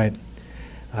before. Right.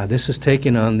 This is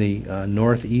taken on the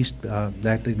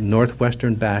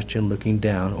northwestern bastion looking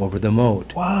down over the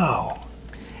moat. Wow.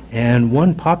 And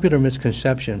one popular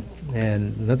misconception,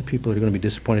 and other people are going to be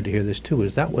disappointed to hear this too,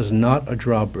 is that was not a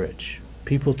drawbridge.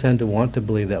 People tend to want to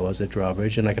believe that was a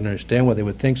drawbridge, and I can understand why they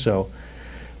would think so.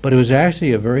 But it was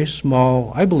actually a very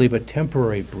small, I believe, a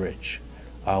temporary bridge.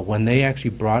 When they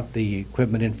actually brought the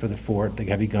equipment in for the fort, the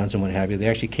heavy guns and what have you, they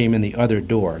actually came in the other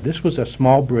door. This was a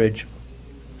small bridge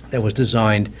that was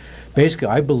designed, basically,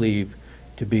 I believe,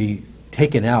 to be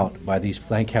taken out by these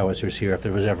flank howitzers here if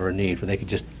there was ever a need, where they could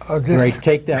just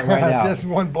take that right out. Just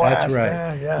one blast. That's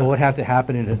right. Yeah. What would have to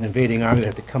happen in an invading army, they'd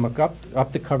have to come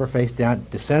up the cover face down,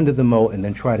 descend to the moat, and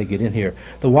then try to get in here.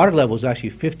 The water level was actually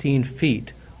 15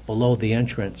 feet below the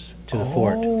entrance to the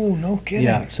fort. Oh, no kidding.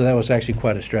 Yeah, so that was actually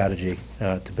quite a strategy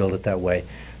to build it that way.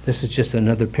 This is just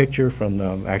another picture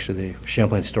from actually the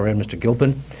Champlain historian, Mr.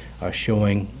 Gilpin,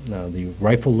 showing the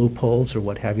rifle loopholes or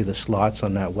what have you, the slots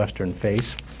on that western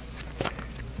face.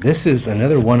 This is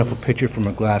another wonderful picture from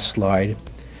a glass slide.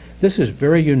 This is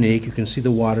very unique. You can see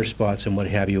the water spots and what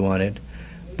have you on it,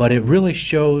 but it really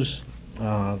shows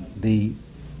the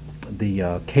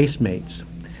casemates.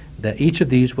 That each of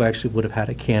these actually would have had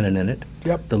a cannon in it.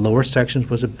 Yep. The lower sections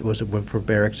was for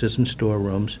barracks and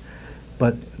storerooms.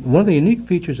 But one of the unique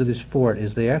features of this fort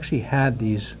is they actually had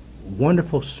these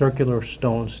wonderful circular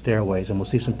stone stairways, and we'll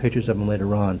see some pictures of them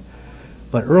later on.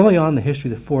 But early on in the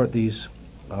history of the fort, these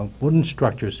wooden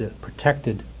structures that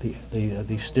protected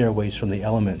these stairways from the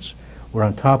elements were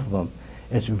on top of them.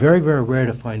 And it's very, very rare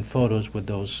to find photos with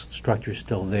those structures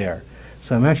still there.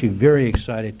 So I'm actually very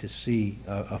excited to see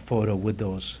a photo with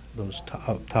those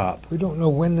up top. We don't know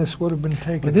when this would have been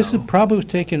taken. But this though. probably was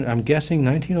taken, I'm guessing,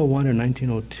 1901 or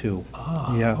 1902.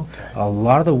 Ah, Yeah, okay. a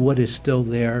lot of the wood is still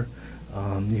there.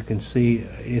 You can see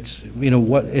it's,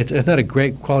 it's not a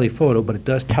great quality photo, but it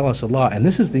does tell us a lot. And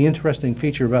this is the interesting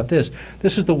feature about this.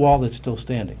 This is the wall that's still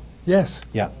standing. Yes.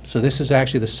 Yeah, so this is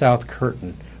actually the south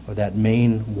curtain, or that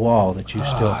main wall that you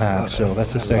still I have. love So it.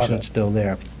 that's the I love section it. that's still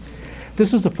there.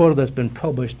 This is a photo that's been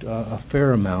published a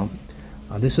fair amount.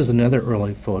 This is another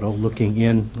early photo looking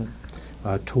in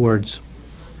towards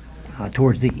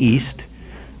the east.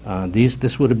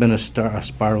 This would have been a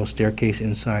spiral staircase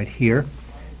inside here.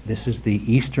 This is the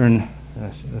eastern,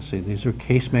 let's see, these are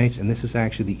casemates, and this is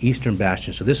actually the eastern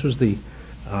bastion. So this was the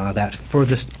that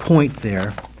furthest point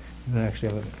there.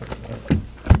 Actually,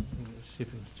 see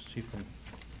if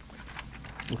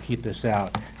we'll keep this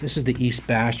out. This is the east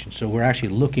bastion, so we're actually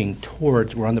looking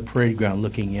towards, we're on the parade ground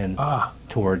looking in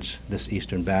towards this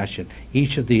eastern bastion.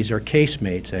 Each of these are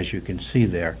casemates, as you can see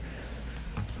there.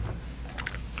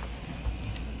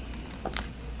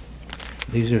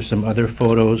 These are some other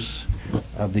photos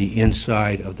of the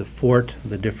inside of the fort,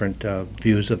 the different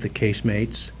views of the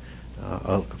casemates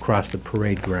across the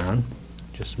parade ground.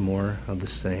 Just more of the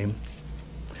same.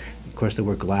 Of course, there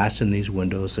were glass in these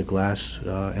windows, the glass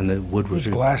and the wood was...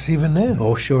 There's glass even then.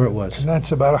 Oh, sure it was. And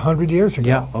that's about 100 years ago.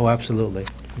 Yeah, oh, absolutely.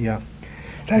 Yeah.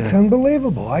 That's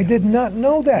unbelievable. I did not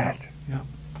know that.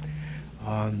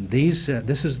 These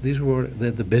were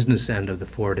the business end of the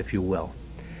fort, if you will.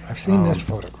 I've seen this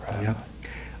photograph. Yeah.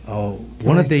 Oh, Can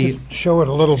one of we the... just show it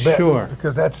a little bit? Sure.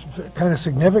 Because that's kind of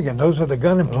significant. Those are the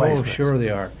gun Oh, emplacements. sure they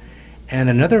are. And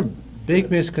another big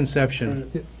misconception...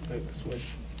 Take the switch.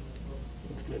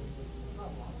 That's good.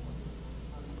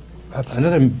 That's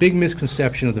Another big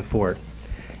misconception of the fort,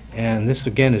 and this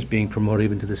again is being promoted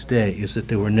even to this day, is that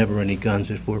there were never any guns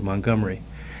at Fort Montgomery.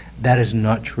 That is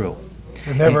not true.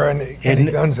 there never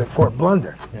any guns at Fort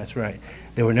Blunder. That's right.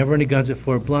 There were never any guns at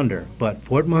Fort Blunder, but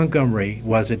Fort Montgomery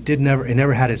it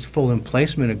never had its full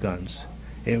emplacement of guns.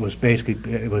 It was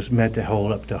meant to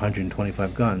hold up to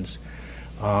 125 guns.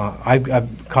 I've got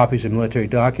copies of military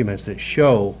documents that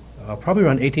show probably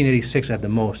around 1886 at the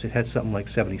most, it had something like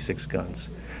 76 guns.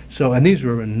 So, and these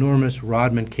were enormous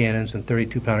Rodman cannons and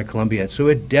 32-pounder Columbiads, so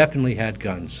it definitely had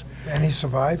guns. Any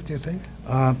survived, do you think?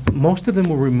 Most of them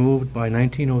were removed by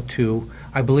 1902.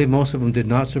 I believe most of them did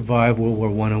not survive World War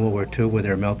I and World War II, where they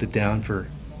were melted down for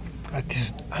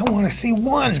I want to see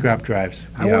one. scrap drives.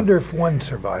 I wonder if one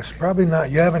survives. Probably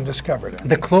not. You haven't discovered it.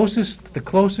 The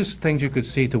closest things you could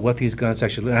see to what these guns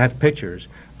actually, I have pictures,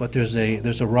 but there's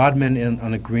a Rodman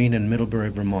on a green in Middlebury,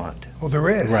 Vermont. Oh, there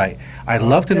is? Right. I'd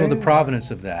love to know the Okay. provenance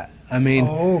of that. I mean,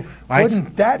 Oh,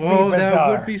 wouldn't that be bizarre? that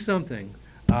would be something.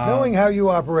 Knowing how you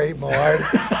operate, Millard,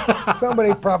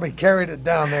 somebody probably carried it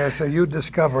down there so you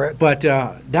discover it. But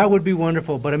that would be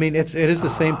wonderful. But I mean, it is the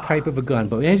same type of a gun.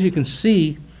 But as you can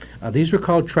see, these were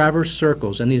called traverse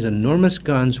circles, and these enormous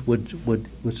guns would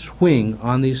swing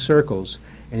on these circles,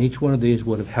 and each one of these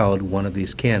would have held one of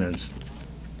these cannons.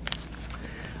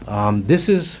 This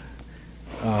is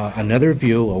another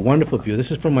view, a wonderful view.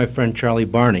 This is from my friend Charlie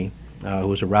Barney, who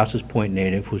was a Rouse's Point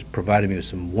native, who's provided me with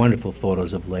some wonderful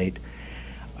photos of late,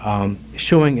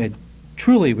 showing a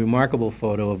truly remarkable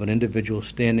photo of an individual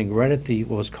standing right at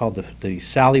what was called the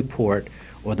sally port,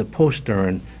 or the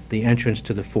postern, the entrance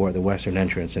to the fort, the western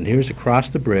entrance. And here's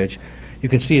across the bridge. You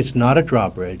can see it's not a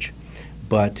drawbridge,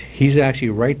 but he's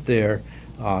actually right there.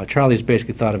 Charlie's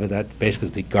basically thought of it that basically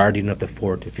the guardian of the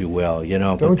fort, if you will. You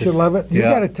know. Don't you love it? You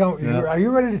Yeah. got to tell. Yeah. Are you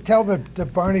ready to tell the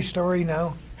Barney story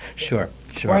now? Sure.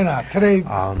 Why not? Today,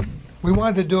 Um, we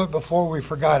wanted to do it before we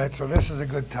forgot it, so this is a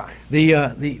good time.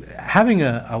 the having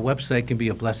a website can be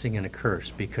a blessing and a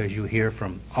curse, because you hear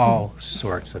from all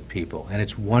sorts of people, and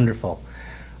it's wonderful.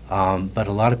 But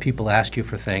a lot of people ask you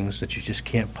for things that you just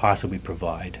can't possibly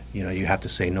provide. You know, you have to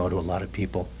say no to a lot of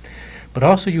people. But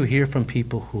also you hear from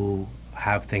people who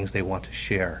have things they want to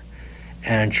share.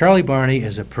 And Charlie Barney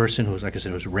is a person who was, like I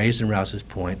said, was raised in Rouse's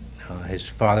Point. His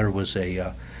father was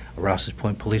a Rouse's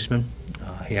Point policeman.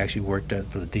 He actually worked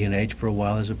for the D&H for a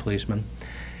while as a policeman.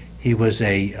 He was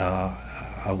a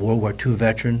World War II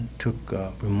veteran, took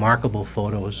remarkable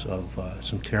photos of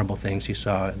some terrible things he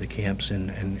saw at the camps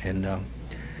in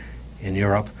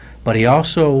Europe. But he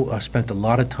also spent a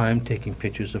lot of time taking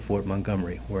pictures of Fort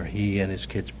Montgomery, where he and his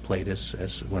kids played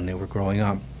as when they were growing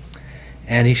up.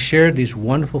 And he shared these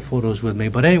wonderful photos with me.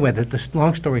 But anyway, the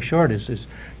long story short is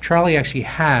Charlie actually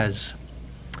has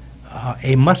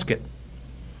a musket.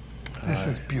 This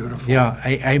is beautiful. Yeah,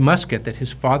 a musket that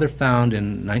his father found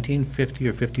in 1950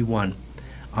 or 51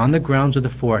 on the grounds of the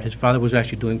fort. His father was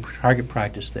actually doing target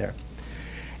practice there.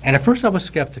 And at first I was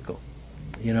skeptical,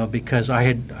 you know, because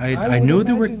I knew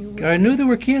there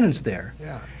were cannons there.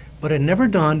 Yeah. But it never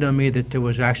dawned on me that there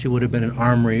would have been an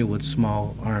armory with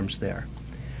small arms there.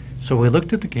 So we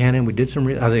looked at the cannon, we did some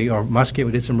or musket,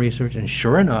 we did some research, and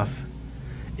sure enough,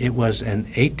 it was an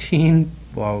basically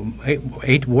an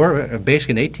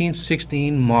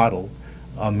 1816 model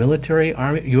military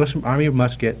army, U.S. Army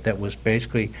musket that was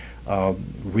basically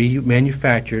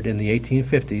remanufactured in the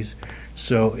 1850s.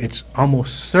 So it's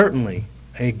almost certainly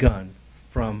a gun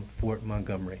from Fort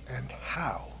Montgomery. And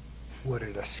how would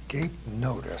it escape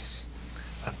notice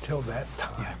until that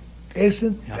time?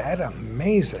 Isn't that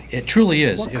amazing? It truly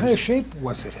is. What kind of shape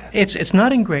was it in? It's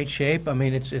not in great shape. I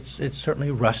mean, it's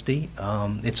certainly rusty.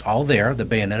 It's all there. The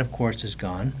bayonet, of course, is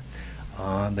gone.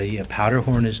 The powder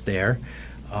horn is there,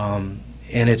 and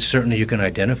it's certainly, you can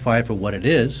identify it for what it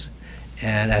is.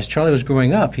 And as Charlie was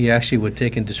growing up, he actually would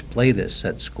take and display this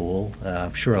at school.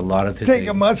 I'm sure a lot of his... Take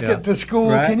a musket to school?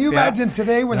 Right, Can you yeah. imagine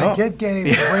today when No. a kid can't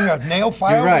even bring a nail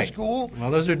file You're right. to school? Well,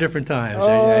 those are different times,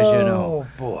 as you know. Oh,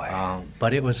 boy.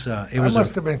 But it was That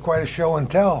must have been quite a show and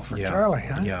tell for Yeah, Charlie,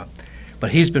 huh? Yeah.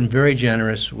 But he's been very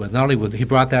generous with, not only with, he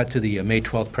brought that to the May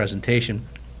 12th presentation,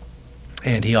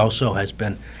 and he also has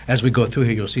been, as we go through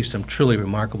here, you'll see some truly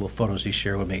remarkable photos he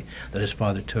shared with me that his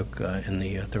father took in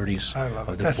the 30s I love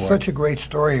of it. the That's fort. such a great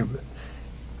story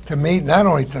to me, not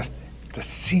only to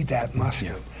see that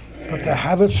musket, but to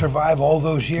have it survive all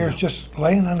those years just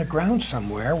laying on the ground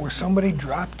somewhere where somebody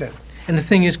dropped it. And the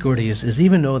thing is, Gordy, is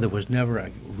even though there was never a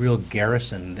real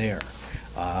garrison there,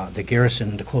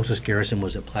 the closest garrison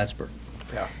was at Plattsburgh.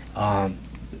 Yeah.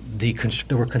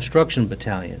 There were construction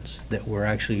battalions that were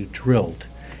actually drilled,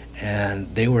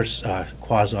 and they were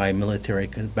quasi-military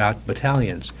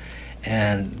battalions.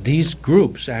 And these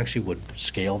groups actually would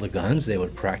scale the guns. They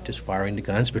would practice firing the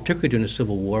guns, particularly during the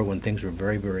Civil War when things were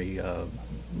very, very,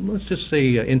 let's just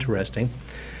say, interesting.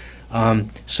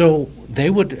 So they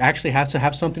would actually have to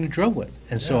have something to drill with.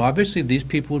 And so obviously these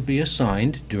people would be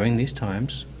assigned during these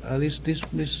times, these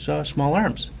small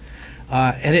arms.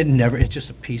 And it's just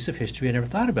a piece of history I never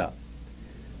thought about.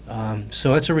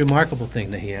 So it's a remarkable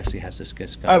thing that he actually has this gun.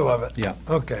 I love it. Yeah.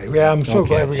 Okay. Yeah, I'm so Okay,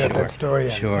 glad we got sure, that story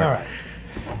in. sure. All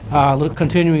right.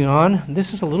 Continuing on,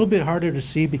 this is a little bit harder to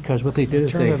see because what they did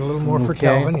is Turn they... it a little more for Okay.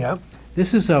 Calvin, yeah.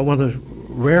 This is one of those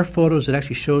rare photos that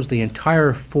actually shows the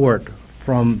entire fort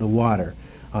from the water.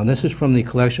 This is from the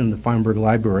collection of the Feinberg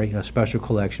Library, Special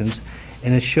Collections,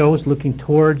 and it shows looking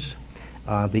towards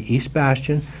the East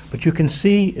Bastion. But you can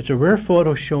see it's a rare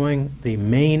photo showing the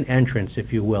main entrance,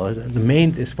 if you will, the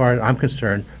main, as far as I'm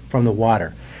concerned, from the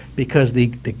water. Because the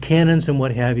cannons and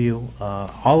what have you,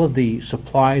 all of the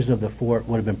supplies of the fort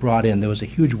would have been brought in. There was a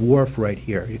huge wharf right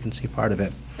here. You can see part of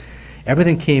it.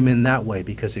 Everything came in that way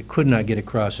because it could not get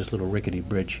across this little rickety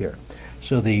bridge here.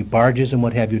 So the barges and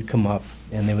what have you would come up,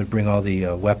 and they would bring all the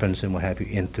weapons and what have you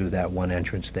in through that one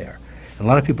entrance there. And a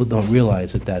lot of people don't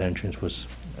realize that that entrance was,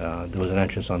 there was an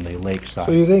entrance on the lake side.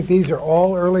 So you think these are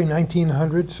all early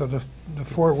 1900s, so the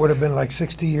fort would have been like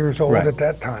 60 years old Right. at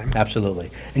that time?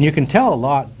 Absolutely. And you can tell a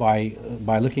lot by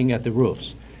looking at the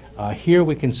roofs. Here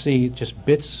we can see just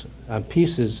bits and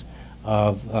pieces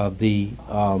of the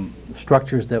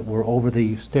structures that were over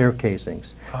the stair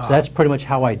casings. So that's pretty much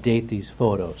how I date these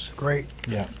photos. Great.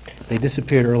 Yeah. They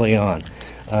disappeared early on.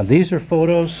 These are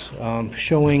photos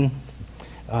showing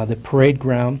the parade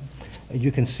ground.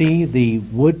 You can see the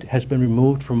wood has been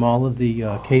removed from all of the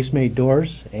casemate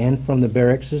doors and from the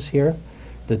barracks here.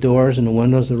 The doors and the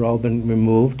windows have all been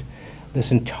removed.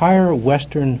 This entire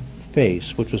western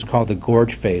face, which was called the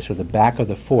gorge face, or the back of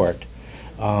the fort,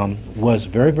 was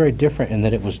very, very different in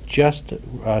that it was just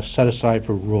set aside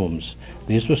for rooms.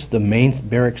 This was the main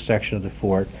barracks section of the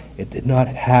fort. It did not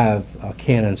have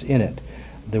cannons in it.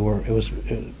 It was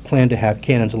planned to have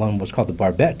cannons along what's called the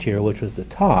barbette tier, which was the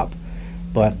top.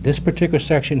 But this particular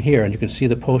section here, and you can see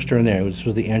the poster in there, this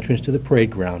was the entrance to the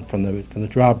parade ground from the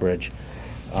drawbridge.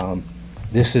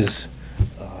 This is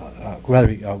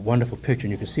rather a wonderful picture,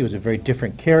 and you can see it was a very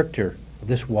different character,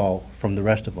 this wall, from the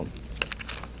rest of them.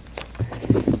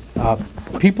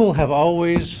 People have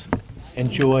always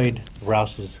enjoyed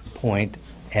Rouse's Point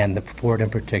and the fort in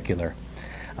particular.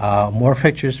 More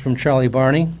pictures from Charlie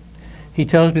Barney. He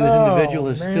tells me this individual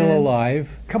is still alive.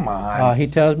 Come on. He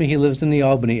tells me he lives in the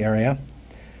Albany area.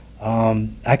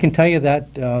 I can tell you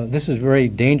that this is very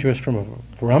dangerous for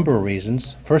a number of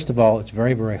reasons. First of all, it's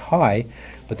very, very high,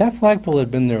 but that flagpole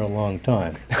had been there a long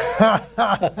time.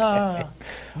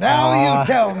 Now you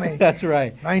tell me. That's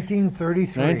right.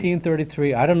 1933.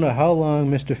 1933. I don't know how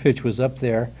long Mr. Fitch was up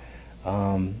there,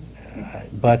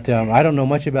 but I don't know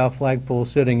much about flagpole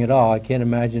sitting at all. I can't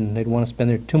imagine they'd want to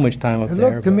spend too much time up It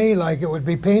there. looked to me like it would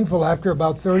be painful after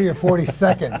about 30 or 40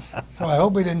 seconds, so I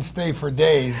hope he didn't stay for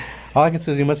days. All I can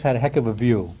say is he must have had a heck of a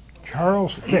view.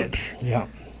 Charles Fitch. Yeah.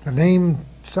 The name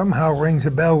somehow rings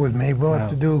a bell with me. We'll have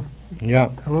to do Yeah.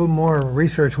 a little more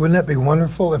research. Wouldn't that be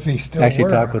wonderful if he still Actually were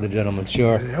talk with around? the gentleman,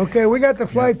 sure. Okay, we got the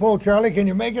flagpole, Charlie. Can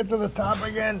you make it to the top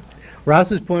again?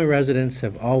 Rouse's Point residents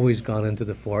have always gone into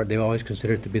the fort. They've always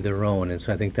considered it to be their own, and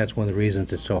so I think that's one of the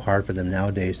reasons it's so hard for them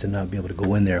nowadays to not be able to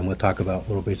go in there, and we'll talk about a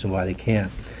little reason why they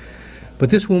can't. But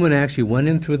this woman actually went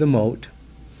in through the moat,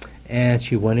 and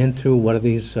she went in through one of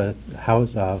these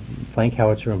flank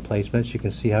howitzer emplacements. You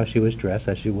can see how she was dressed,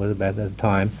 as she was at that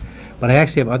time. But I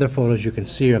actually have other photos you can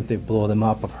see if they blow them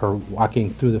up of her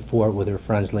walking through the fort with her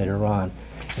friends later on.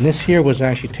 And this here was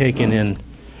actually taken in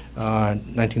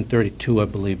 1932, I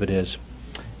believe it is.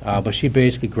 But she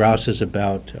basically grouses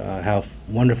about how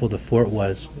wonderful the fort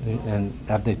was, and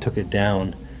after they took it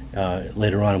down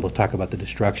later on, and we'll talk about the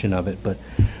destruction of it.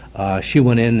 But she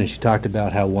went in and she talked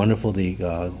about how wonderful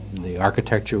the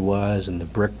architecture was and the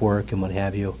brickwork and what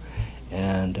have you.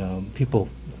 And people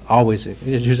always,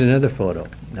 here's another photo.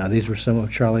 Now these were some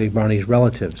of Charlie Barney's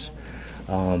relatives.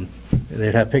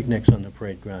 They'd have picnics on the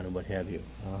parade ground and what have you.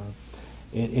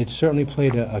 It certainly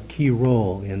played a key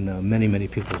role in many, many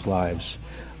people's lives.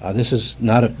 This is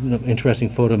not an interesting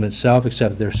photo in itself,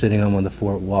 except they're sitting on one of the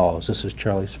fort walls. This is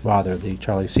Charlie's father, the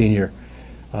Charlie Sr.,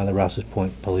 the Rouse's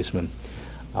Point policeman.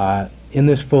 In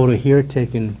this photo here,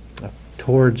 taken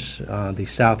towards the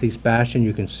southeast bastion,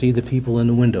 you can see the people in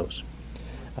the windows.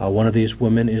 One of these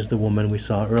women is the woman we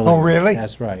saw earlier. Oh, really?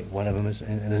 That's right. One of them is,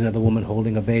 and another woman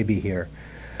holding a baby here.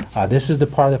 This is the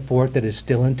part of the fort that is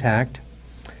still intact.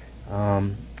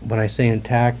 When I say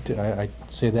intact, I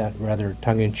say that rather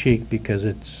tongue-in-cheek because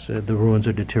it's the ruins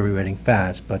are deteriorating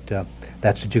fast, but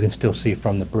that's what you can still see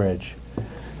from the bridge.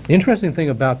 The interesting thing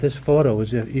about this photo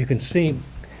is that you can see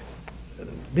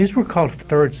these were called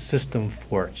third system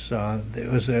forts.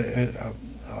 It was a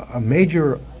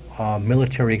major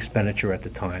military expenditure at the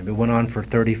time. It went on for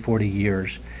 30, 40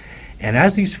 years. And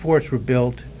as these forts were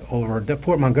built,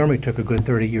 Fort Montgomery took a good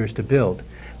 30 years to build.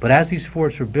 But as these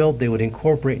forts were built, they would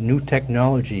incorporate new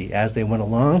technology as they went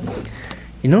along.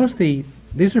 You notice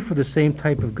these are for the same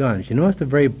type of guns. You notice the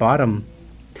very bottom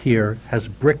tier has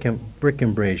brick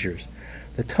embrasures.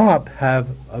 The top have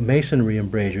masonry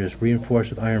embrasures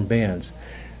reinforced with iron bands.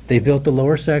 They built the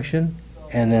lower section,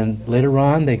 and then later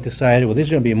on they decided, well, these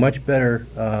are going to be much better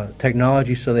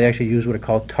technology, so they actually used what are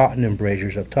called Taunton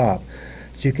embrasures up top.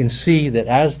 So you can see that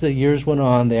as the years went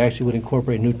on, they actually would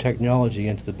incorporate new technology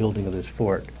into the building of this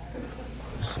fort.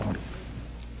 So,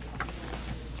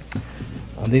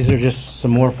 these are just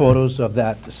some more photos of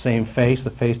that same face,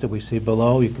 the face that we see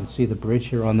below. You can see the bridge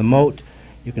here on the moat.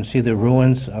 You can see the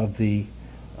ruins of the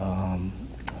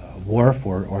wharf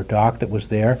or dock that was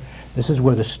there. This is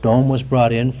where the stone was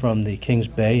brought in from the Kings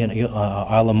Bay and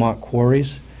Isle of Mont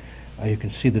quarries. You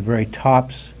can see the very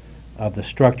tops of the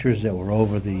structures that were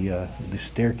over the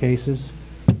staircases.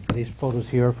 These photos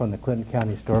here are from the Clinton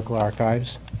County Historical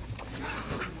Archives.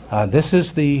 This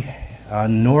is the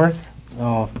north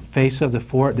face of the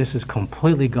fort. This is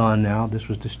completely gone now. This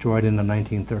was destroyed in the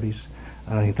 1930s,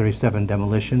 1937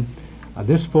 demolition.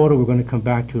 This photo we're going to come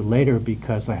back to later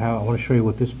because I want to show you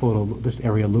what this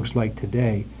area looks like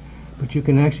today. But you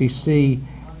can actually see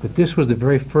that this was the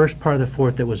very first part of the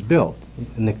fort that was built.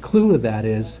 And the clue to that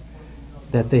is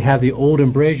that they have the old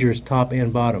embrasures top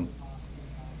and bottom.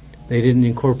 They didn't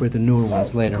incorporate the newer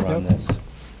ones later on this.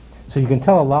 So you can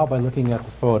tell a lot by looking at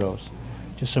the photos.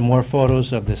 Just some more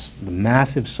photos of the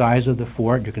massive size of the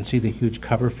fort. You can see the huge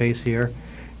cover face here.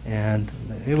 And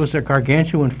it was a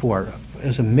gargantuan fort. It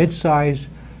was a mid-size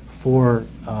for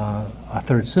a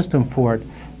third system fort,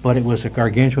 but it was a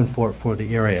gargantuan fort for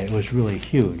the area. It was really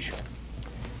huge.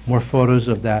 More photos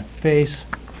of that face.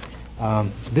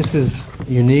 This is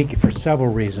unique for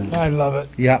several reasons. I love it.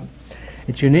 Yeah.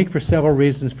 It's unique for several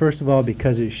reasons. First of all,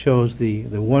 because it shows the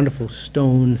wonderful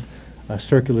stone,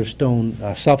 circular stone,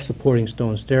 self-supporting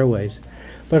stone stairways.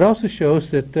 But it also shows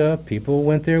that people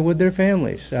went there with their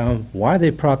families. Why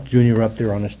they propped Junior up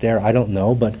there on a stair, I don't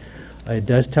know, but it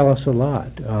does tell us a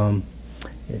lot.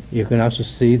 You can also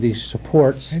see these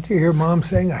supports. Didn't you hear Mom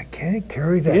saying, I can't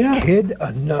carry that kid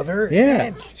another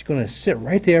inch? She's going to sit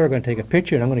right there. We're going to take a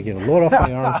picture, and I'm going to get a load off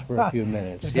my arms for a few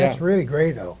minutes. That's really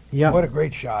great, though. Yeah. What a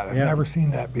great shot. I've never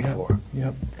seen that before.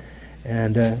 Yep.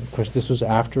 And, of course, this was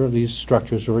after these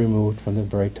structures were removed from the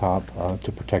very top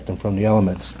to protect them from the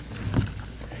elements.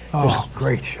 Oh,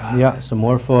 great shots. Yeah, some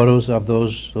more photos of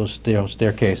those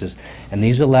staircases. And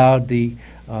these allowed the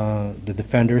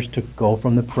defenders to go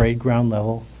from the parade ground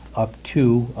level up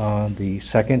to the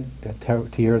second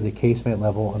tier, the casemate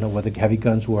level, and where the heavy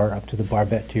guns were, up to the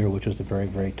barbette tier, which was the very,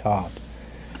 very top.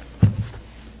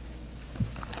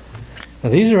 Now,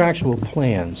 these are actual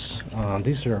plans.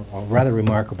 These are rather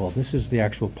remarkable. This is the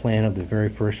actual plan of the very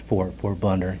first fort, Fort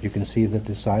Blunder. You can see that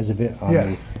the size of it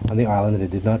on the island, that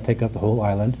it did not take up the whole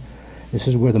island. This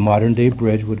is where the modern-day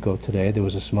bridge would go today. There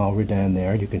was a small redan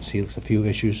there. You can see a few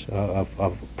issues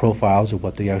of profiles of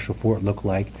what the actual fort looked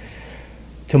like.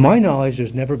 To my knowledge,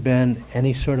 there's never been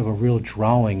any sort of a real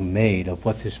drawing made of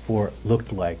what this fort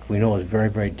looked like. We know it's very,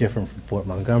 very different from Fort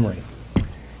Montgomery.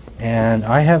 And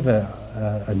I have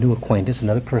a new acquaintance,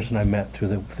 another person I met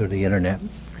through the internet,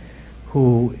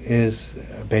 who is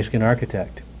basically an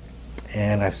architect.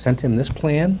 And I've sent him this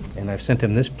plan, and I've sent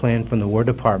him this plan from the War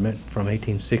Department from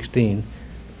 1816.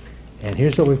 And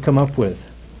here's what we've come up with.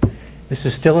 This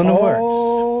is still in the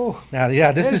works. Now,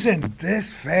 yeah, isn't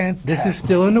this fantastic? This is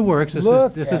still in the works. This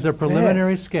is a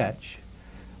preliminary sketch,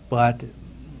 but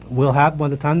we'll have, by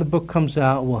the time the book comes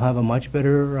out, we'll have a much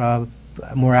better,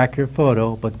 more accurate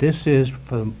photo. But this is,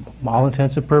 for all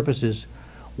intents and purposes,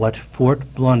 what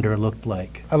Fort Blunder looked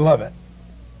like. I love it.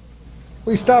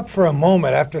 We stopped for a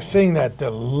moment after seeing that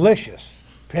delicious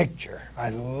picture. I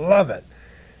love it.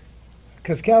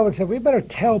 Because Calvin said, we better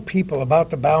tell people about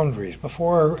the boundaries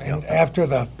before and after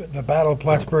the Battle of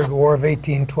Plattsburgh War of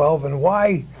 1812 and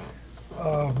why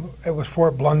it was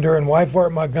Fort Blunder and why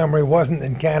Fort Montgomery wasn't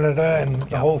in Canada and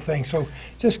the whole thing. So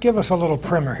just give us a little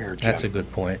primer here, Jim. That's a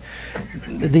good point.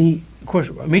 Of course,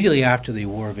 immediately after the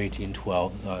War of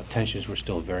 1812, tensions were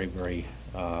still very, very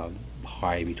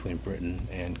high between Britain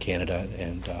and Canada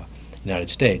and the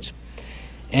United States.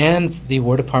 And the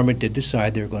War Department did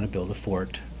decide they were going to build a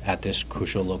fort at this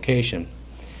crucial location.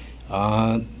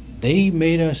 They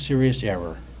made a serious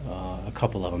error, a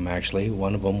couple of them actually.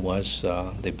 One of them was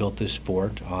they built this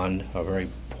fort on a very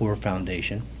poor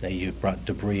foundation. They brought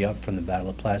debris up from the Battle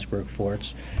of Plattsburgh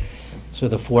forts. So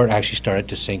the fort actually started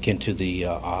to sink into the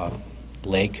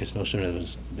lake as no sooner it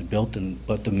was built.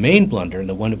 But the main blunder, and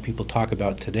the one that people talk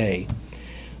about today,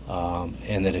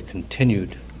 and that it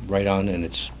continued right on and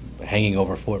it's hanging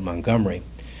over Fort Montgomery,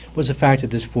 was the fact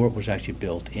that this fort was actually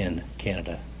built in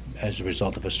Canada as a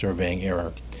result of a surveying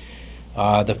error.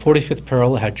 The 45th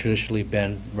parallel had traditionally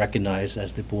been recognized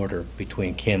as the border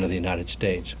between Canada and the United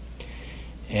States.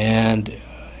 And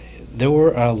there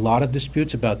were a lot of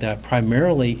disputes about that,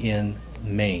 primarily in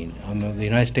Maine. The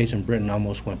United States and Britain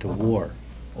almost went to war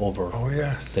over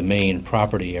the Maine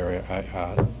property area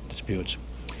disputes.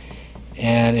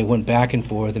 And it went back and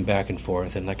forth and back and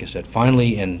forth. And like I said,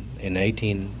 finally in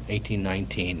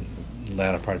 1819, the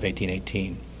latter part of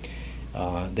 1818,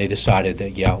 they decided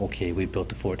that, yeah, okay, we built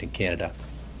the fort in Canada.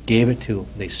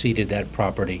 They ceded that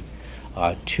property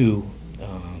to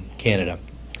Canada.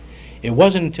 It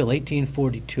wasn't until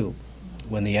 1842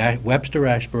 when the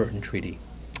Webster-Ashburton Treaty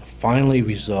finally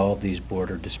resolved these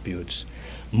border disputes,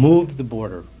 moved the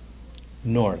border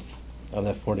north of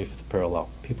that 45th parallel.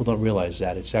 People don't realize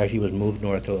that. It actually was moved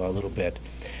north a little bit.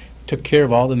 Took care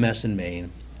of all the mess in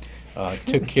Maine.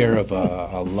 Took care of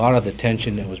a lot of the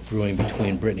tension that was brewing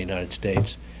between Britain and the United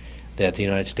States, that the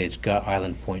United States got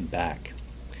Island Point back.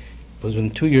 But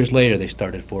within 2 years later, they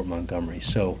started Fort Montgomery.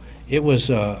 So it was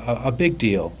a big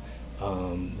deal.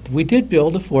 We did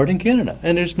build a fort in Canada,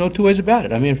 and there's no two ways about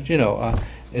it. I mean, you know,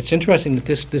 it's interesting that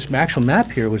this actual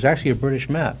map here was actually a British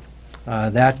map.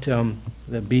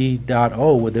 The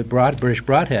B.O with the British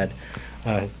broadhead,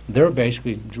 they're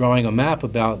basically drawing a map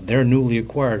about their newly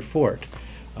acquired fort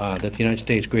that the United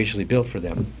States graciously built for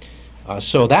them.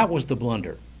 So that was the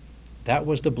blunder. That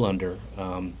was the blunder.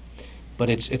 But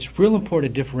it's real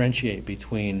important to differentiate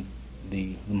between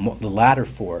the latter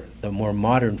fort, the more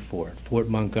modern fort, Fort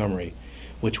Montgomery,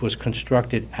 which was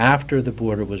constructed after the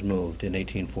border was moved in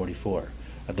 1844.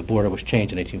 The border was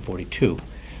changed in 1842.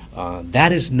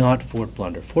 That is not Fort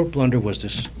Blunder. Fort Blunder was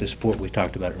this fort we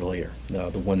talked about earlier, the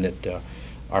one that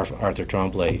Arthur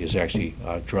Tremblay is actually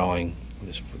drawing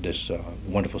this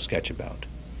wonderful sketch about.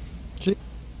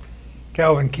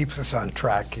 Calvin keeps us on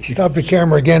track. He stopped the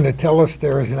camera again to tell us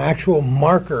there is an actual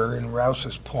marker in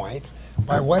Rouse's Point.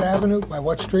 By what avenue? By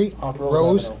what street?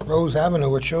 Rose Avenue,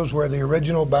 which shows where the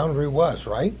original boundary was,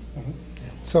 right? Mm-hmm.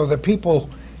 So the people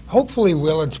hopefully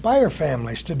will inspire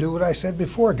families to do what I said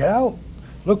before. Get out.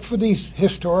 Look for these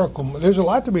historical, there's a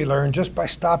lot to be learned just by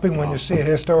stopping when you see a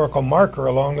historical marker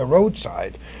along the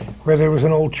roadside, where there was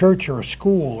an old church or a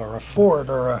school or a fort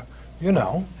or a, you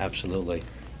know. Absolutely.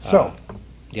 So.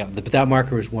 Yeah, but that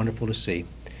marker is wonderful to see.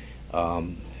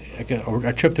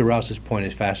 A trip to Rouse's Point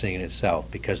is fascinating in itself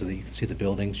because you can see the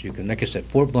buildings. You can, like I said,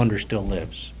 Fort Blunder still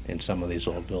lives in some of these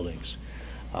old buildings.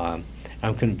 I'm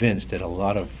convinced that a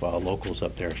lot of locals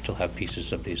up there still have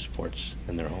pieces of these forts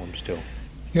in their homes too.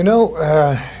 You know,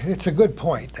 it's a good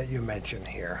point that you mentioned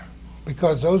here,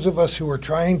 because those of us who are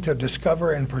trying to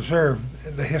discover and preserve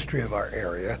the history of our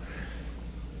area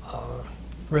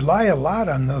rely a lot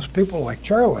on those people like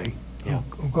Charlie,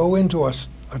 who go into a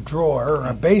drawer or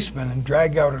a basement and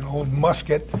drag out an old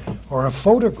musket or a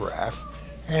photograph,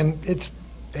 and it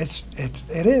is.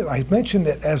 I mentioned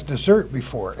it as dessert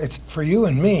before. It's for you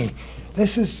and me.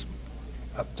 This is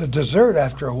the dessert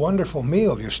after a wonderful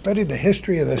meal. You study the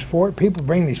history of this fort. People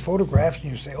bring these photographs,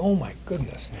 and you say, "Oh my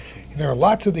goodness!" And there are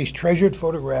lots of these treasured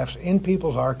photographs in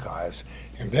people's archives.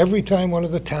 And every time one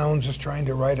of the towns is trying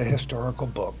to write a historical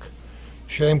book,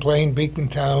 Champlain,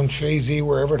 Beacontown, Chazy,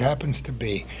 wherever it happens to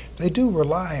be, they do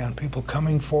rely on people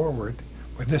coming forward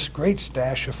with this great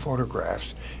stash of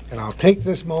photographs. And I'll take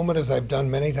this moment, as I've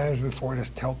done many times before, to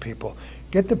tell people,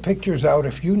 get the pictures out.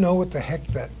 If you know what the heck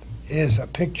that is a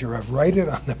picture of, write it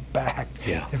on the back.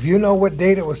 Yeah. If you know what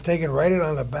date it was taken, write it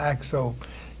on the back, so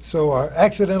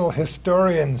accidental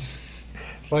historians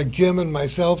like Jim and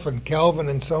myself and Calvin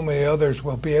and so many others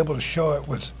will be able to show it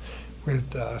with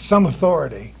some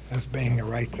authority as being the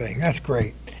right thing. That's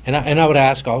great. And I would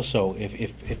ask also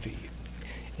if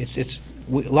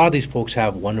a lot of these folks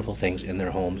have wonderful things in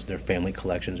their homes, their family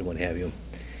collections and what have you.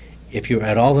 If you're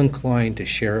at all inclined to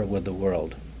share it with the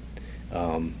world,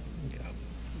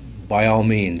 by all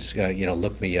means,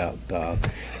 look me up,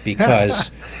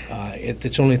 because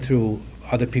it's only through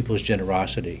other people's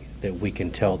generosity that we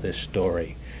can tell this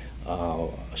story.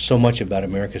 So much about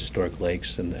America's historic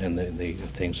lakes and the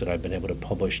things that I've been able to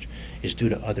publish is due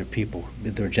to other people,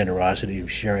 their generosity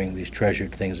of sharing these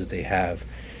treasured things that they have.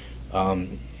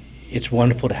 It's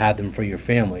wonderful to have them for your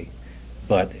family,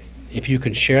 but if you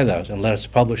can share those and let us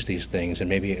publish these things and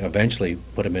maybe eventually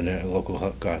put them in a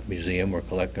local museum or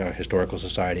collect a historical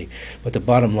society, but the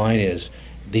bottom line is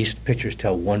these pictures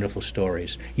tell wonderful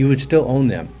stories. You would still own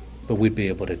them, but we'd be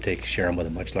able to share them with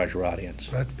a much larger audience.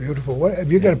 That's beautiful. What, have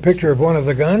you got a picture of one of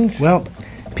the guns? Well,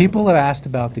 people have asked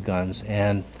about the guns,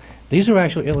 and these are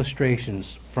actual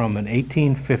illustrations from an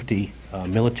 1850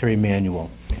 military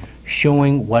manual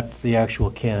showing what the actual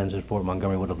cannons in Fort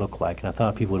Montgomery would have looked like, and I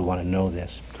thought people would want to know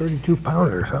this.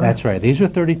 32-pounders, huh? That's right. These are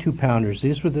 32-pounders.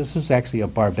 This is actually a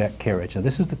barbette carriage, and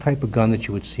this is the type of gun that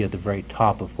you would see at the very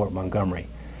top of Fort Montgomery.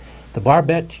 The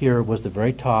barbette here was the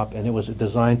very top, and it was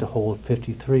designed to hold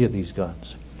 53 of these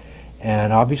guns.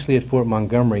 And obviously at Fort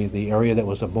Montgomery, the area that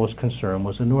was of most concern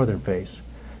was the northern face.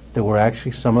 There were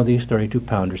actually some of these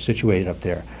 32-pounders situated up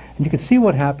there. And you can see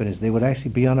what happened is they would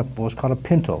actually be on what was called a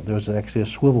pintle. There was actually a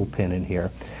swivel pin in here,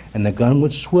 and the gun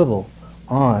would swivel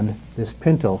on this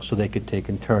pintle so they could take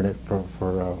and turn it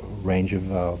for a range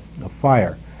of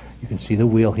fire. You can see the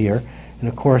wheel here. And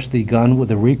of course, the gun with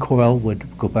the recoil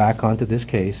would go back onto this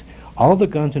case. All of the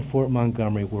guns in Fort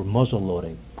Montgomery were muzzle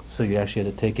loading, so you actually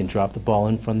had to take and drop the ball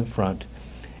in from the front.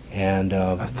 And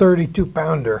A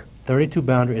 32-pounder.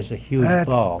 32-pounder is a huge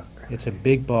ball. It's a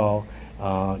big ball.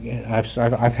 I've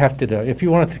hefted if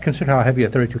you want to consider how heavy a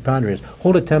 32-pounder is,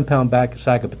 hold a 10-pound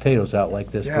sack of potatoes out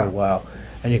like this for a while,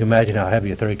 and you can imagine how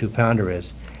heavy a 32-pounder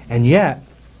is. And yet,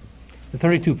 the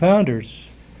 32-pounders,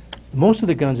 most of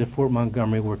the guns at Fort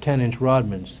Montgomery were 10-inch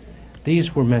Rodmans.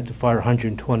 These were meant to fire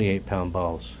 128-pound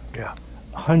balls. Yeah.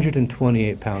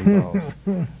 128-pound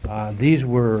balls. These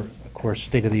were, of course,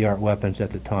 state-of-the-art weapons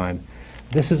at the time.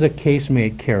 This is a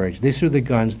case-made carriage. These are the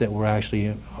guns that were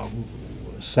actually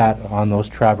sat on those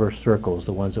traverse circles,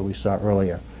 the ones that we saw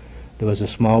earlier. There was a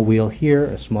small wheel here,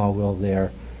 a small wheel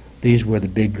there. These were the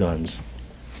big guns.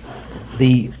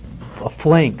 The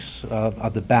flanks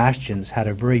of the bastions had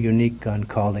a very unique gun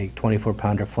called a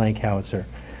 24-pounder flank howitzer.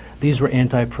 These were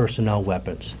anti-personnel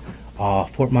weapons.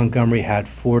 Fort Montgomery had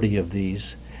 40 of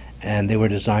these, and they were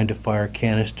designed to fire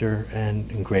canister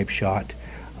and grape shot.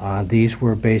 These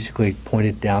were basically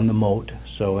pointed down the moat,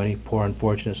 so any poor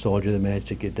unfortunate soldier that managed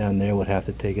to get down there would have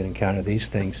to take and encounter these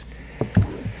things.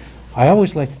 I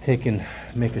always like to take and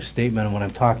make a statement when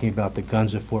I'm talking about the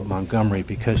guns at Fort Montgomery,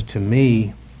 because to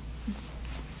me,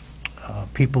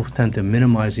 people tend to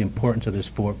minimize the importance of this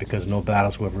fort because no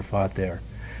battles were ever fought there.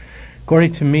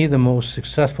 According to me, the most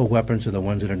successful weapons are the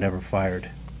ones that are never fired.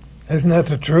 Isn't that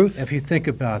the truth? If you think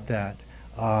about that,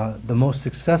 the most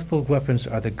successful weapons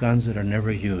are the guns that are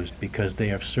never used because they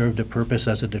have served a purpose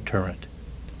as a deterrent.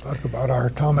 Talk about our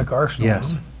atomic arsenal.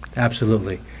 Yes,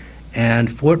 absolutely.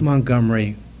 And Fort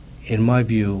Montgomery, in my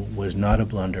view, was not a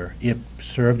blunder. It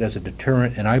served as a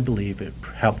deterrent, and I believe it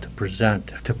helped to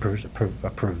prevent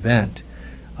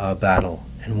battle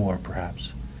and war,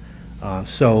 perhaps.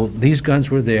 So these guns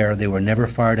were there. They were never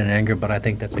fired in anger, but I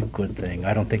think that's a good thing.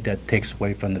 I don't think that takes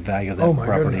away from the value of that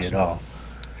property at all.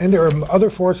 And there are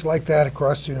other forts like that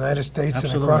across the United States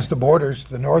and across the borders,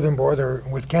 the northern border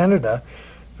with Canada,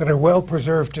 that are well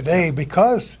preserved today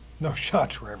because no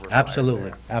shots were ever fired.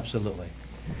 Absolutely, absolutely.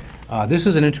 This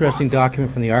is an interesting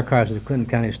document from the archives of the Clinton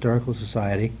County Historical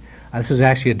Society. This is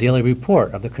actually a daily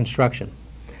report of the construction.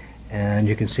 And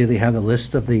you can see they have the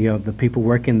list of the people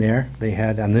working there. They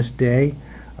had, on this day,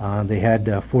 they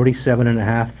had 47 and a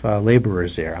half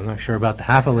laborers there. I'm not sure about the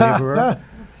half a laborer.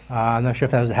 I'm not sure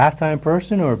if that was a half-time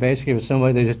person or basically it was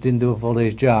somebody that just didn't do a full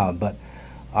day's job. But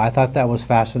I thought that was a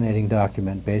fascinating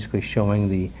document, basically showing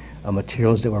the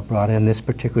materials that were brought in. This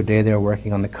particular day they were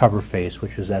working on the cover face,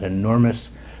 which was that enormous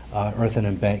earthen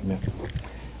embankment.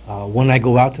 When I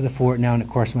go out to the fort now in the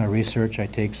course of my research, I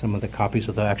take some of the copies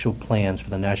of the actual plans for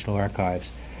the National Archives.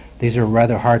 These are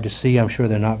rather hard to see. I'm sure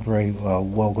they're not very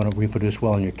going to reproduce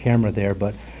well on your camera there,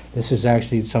 but this is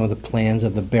actually some of the plans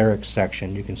of the barracks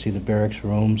section. You can see the barracks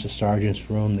rooms, the sergeant's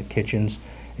room, the kitchens,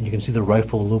 and you can see the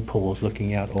rifle loopholes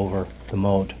looking out over the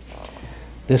moat.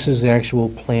 This is the actual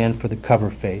plan for the cover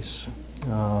face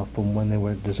from when they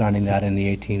were designing that in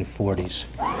the 1840s.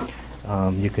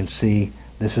 You can see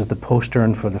this is the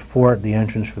postern for the fort, the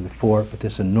entrance for the fort, but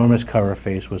this enormous cover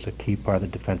face was a key part of the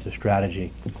defensive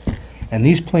strategy. And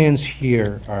these plans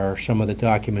here are some of the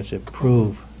documents that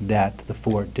prove that the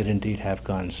fort did indeed have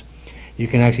guns. You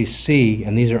can actually see,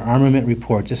 and these are armament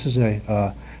reports. This is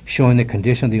showing the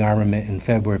condition of the armament in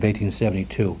February of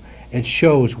 1872. It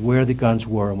shows where the guns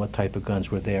were and what type of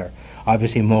guns were there.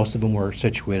 Obviously, most of them were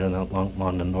situated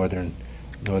along the northern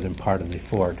part of the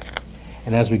fort.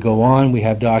 And as we go on, we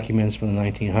have documents from the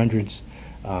 1900s.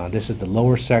 This is the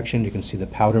lower section. You can see the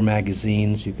powder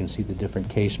magazines. You can see the different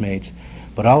casemates.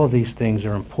 But all of these things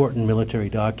are important military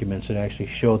documents that actually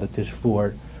show that this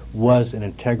fort was an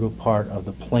integral part of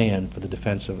the plan for the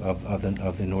defense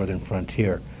of the northern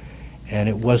frontier. And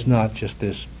it was not just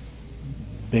this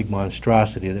big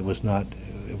monstrosity that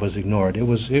was ignored. It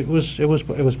was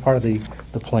part of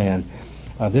the plan.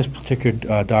 This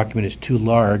particular document is too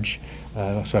large,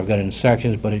 so I've got it in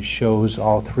sections, but it shows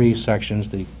all three sections: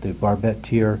 the barbette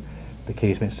tier, the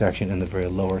casement section, and the very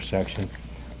lower section.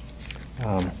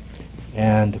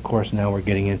 And of course, now we're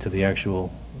getting into the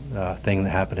actual thing that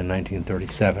happened in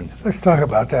 1937. Let's talk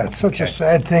about that. It's such a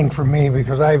sad thing for me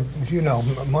because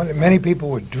many people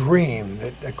would dream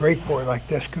that a great fort like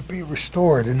this could be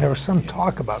restored, and there was some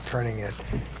talk about turning it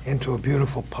into a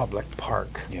beautiful public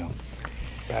park. Yeah.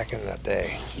 Back in that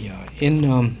day. Yeah. In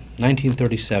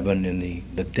 1937, in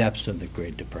the depths of the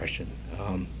Great Depression,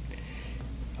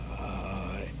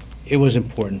 it was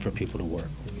important for people to work.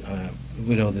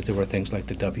 We know that there were things like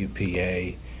the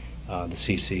WPA, the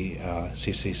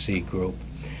CCC group.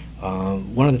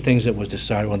 One of the things that was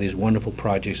decided, one of these wonderful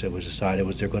projects that was decided,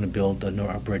 was they're going to build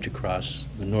a bridge across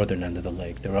the northern end of the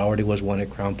lake. There already was one at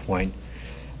Crown Point.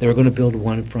 They were going to build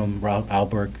one from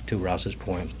Alberg to Rouse's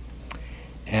Point.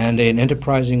 And an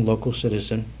enterprising local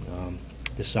citizen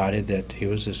decided that he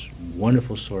was this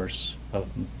wonderful source of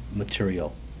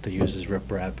material to use as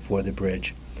riprap for the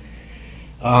bridge.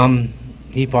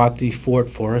 He bought the fort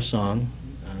for a song.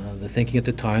 The thinking at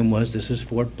the time was, this is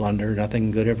Fort Blunder, nothing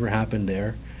good ever happened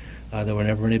there. There were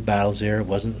never any battles there. It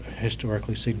wasn't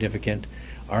historically significant.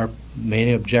 Our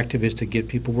main objective is to get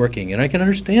people working, and I can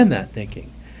understand that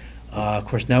thinking. Of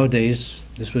course, nowadays,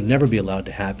 this would never be allowed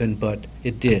to happen, but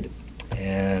it did.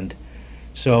 And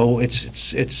so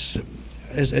it's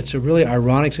a really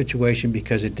ironic situation,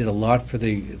 because it did a lot for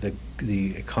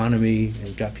the economy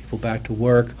and got people back to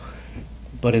work.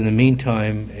 But in the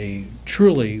meantime, a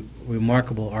truly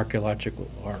remarkable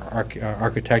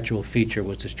architectural feature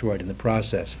was destroyed in the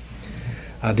process.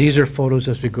 These are photos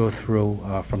as we go through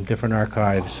from different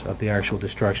archives of the actual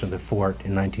destruction of the fort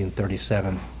in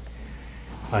 1937.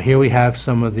 Here we have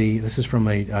some of this is from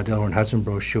a Delaware and Hudson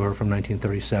brochure from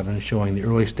 1937, showing the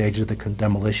early stages of the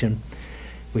demolition.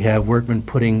 We have workmen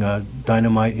putting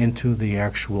dynamite into the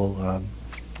actual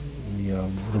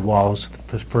the walls.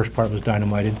 The first part was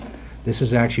dynamited. This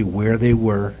is actually where they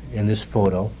were in this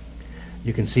photo.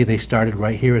 You can see they started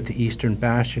right here at the eastern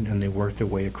bastion, and they worked their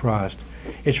way across.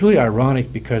 It's really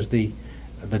ironic, because the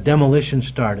demolition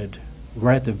started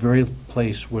right at the very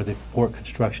place where the fort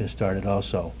construction started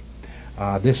also.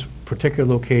 This particular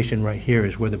location right here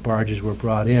is where the barges were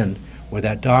brought in, where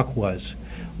that dock was,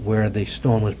 where the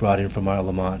stone was brought in from Isle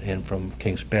Lamont and from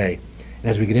Kings Bay.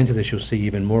 And as we get into this, you'll see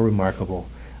even more remarkable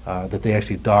that they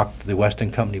actually docked the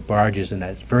Weston Company barges in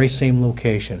that very same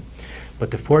location. But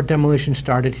the fort demolition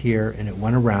started here, and it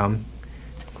went around.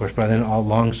 Of course, by then,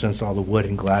 long since all the wood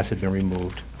and glass had been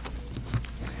removed.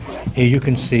 Here you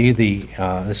can see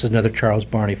this is another Charles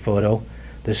Barney photo.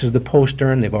 This is the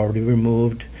postern. They've already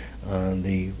removed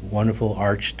the wonderful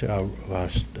arched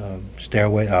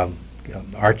stairway,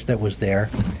 arch that was there.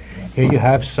 Here you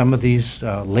have some of these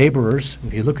laborers.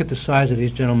 If you look at the size of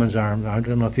these gentlemen's arms, I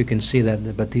don't know if you can see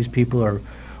that, but these people are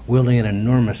wielding an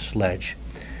enormous sledge.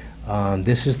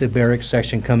 This is the barrack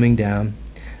section coming down.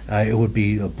 It would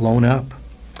be blown up.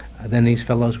 Then these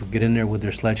fellows would get in there with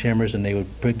their sledgehammers, and they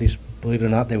would break these, believe it or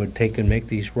not, they would take and make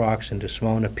these rocks into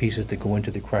small enough pieces to go into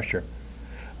the crusher.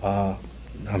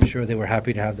 I'm sure they were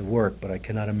happy to have the work, but I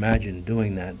cannot imagine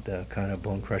doing that kind of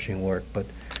bone crushing work. But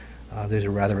these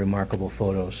are rather remarkable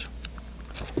photos.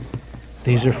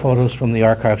 These are photos from the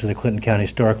archives of the Clinton County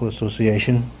Historical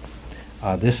Association.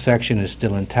 This section is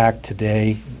still intact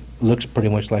today. Looks pretty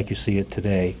much like you see it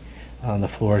today. The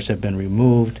floors have been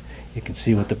removed. You can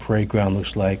see what the parade ground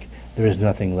looks like. There is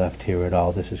nothing left here at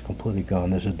all. This is completely gone.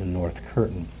 This is the north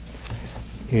curtain.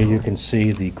 Here you can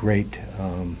see the great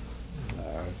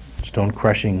stone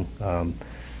crushing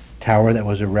tower that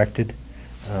was erected.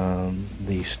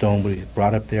 The stone was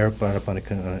brought up there, brought up on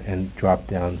and dropped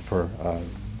down for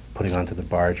putting onto the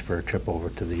barge for a trip over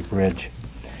to the bridge.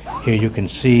 Here you can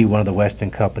see one of the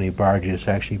Weston Company barges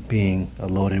actually being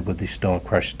loaded with the stone,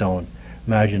 crushed stone.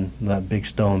 Imagine that big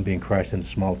stone being crushed into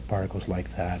small particles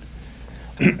like that.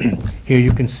 Here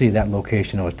you can see that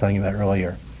location I was telling you about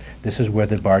earlier. This is where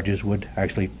the barges would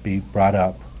actually be brought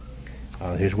up.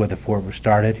 Here's where the fort was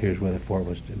started. Here's where the fort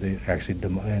was actually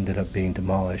ended up being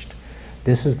demolished.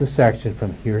 This is the section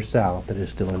from here south that is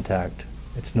still intact.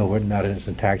 It's nowhere not as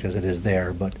intact as it is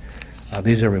there, but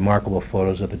these are remarkable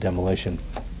photos of the demolition.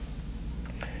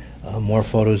 More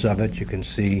photos of it. You can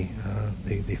see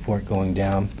the fort going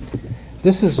down.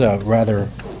 This is a rather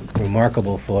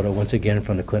remarkable photo, once again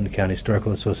from the Clinton County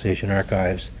Historical Association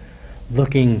archives,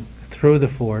 looking through the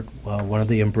fort, one of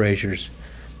the embrasures,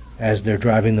 as they're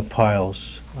driving the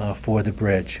piles for the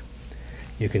bridge.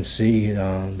 You can see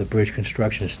the bridge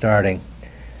construction starting.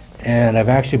 And I've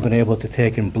actually been able to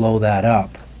take and blow that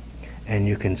up, and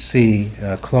you can see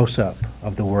a close-up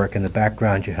of the work. In the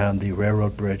background you have the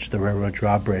railroad bridge, the railroad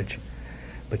drawbridge,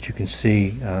 but you can see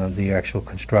the actual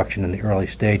construction in the early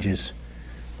stages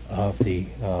of the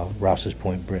Rouse's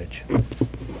Point Bridge.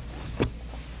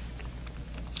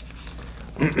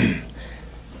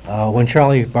 When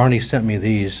Charlie Barney sent me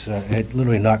these, it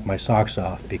literally knocked my socks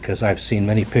off, because I've seen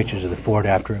many pictures of the fort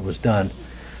after it was done.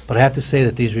 But I have to say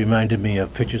that these reminded me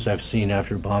of pictures I've seen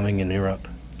after bombing in Europe.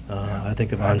 I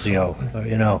think of Anzio,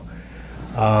 you know.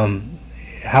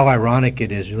 How ironic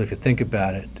it is, really, if you think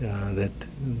about it, that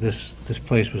this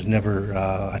place was never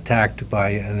attacked by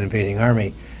an invading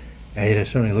army, and it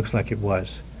certainly looks like it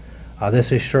was.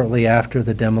 This is shortly after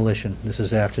the demolition. This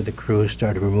is after the crews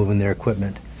started removing their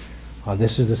equipment.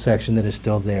 This is the section that is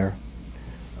still there.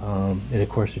 And of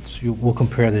course, we'll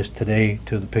compare this today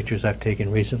to the pictures I've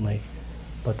taken recently.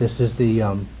 But this is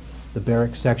the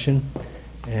barracks section,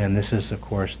 and this is, of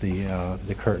course,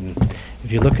 the curtain.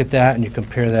 If you look at that and you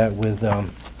compare that with,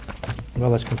 well,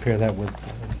 let's compare that with,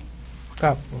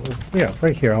 yeah,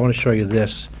 right here. I want to show you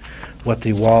this, what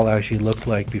the wall actually looked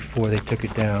like before they took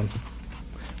it down.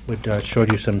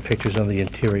 Showed you some pictures on the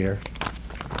interior.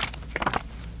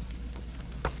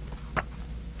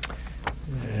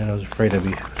 And I was afraid I'd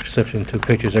be sifting through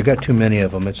pictures. I got too many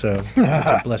of them. It's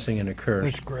a blessing and a curse.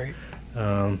 That's great.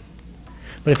 But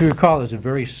if you recall, it was a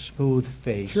very smooth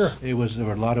face. Sure. There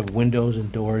were a lot of windows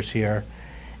and doors here,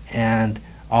 and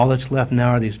all that's left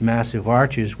now are these massive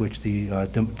arches, which the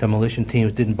demolition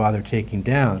teams didn't bother taking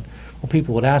down. Well,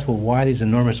 people would ask, well, why these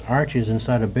enormous arches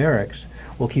inside of barracks?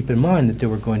 Well, keep in mind that there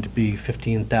were going to be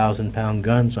 15,000-pound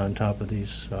guns on top of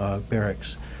these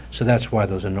barracks. So that's why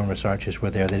those enormous arches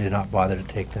were there. They did not bother to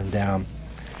take them down.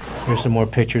 Here's some more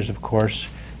pictures, of course.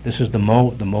 This is the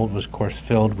moat. The moat was, of course,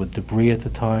 filled with debris at the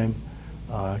time.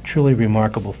 Truly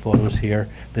remarkable photos here.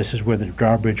 This is where the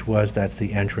drawbridge was. That's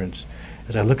the entrance.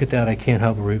 As I look at that, I can't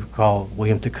help but recall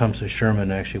William Tecumseh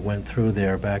Sherman actually went through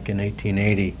there back in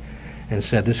 1880 and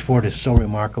said, this fort is so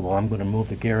remarkable, I'm going to move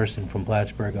the garrison from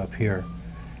Plattsburgh up here.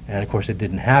 And, of course, it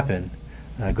didn't happen.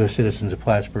 Good citizens of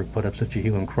Plattsburgh put up such a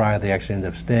hue and cry, they actually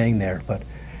ended up staying there. But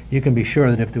you can be sure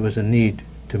that if there was a need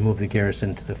to move the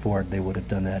garrison to the fort, they would have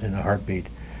done that in a heartbeat.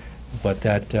 But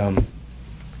that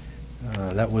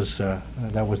was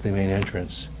the main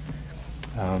entrance.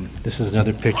 This is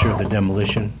another picture of the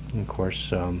demolition. And of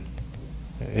course,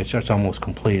 it's almost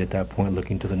complete at that point,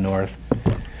 looking to the north.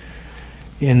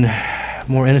 In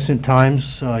more innocent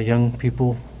times, young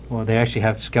people, well, they actually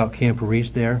have scout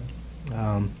camporees there.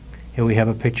 Here we have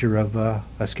a picture of a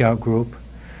scout group.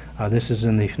 This is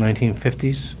in the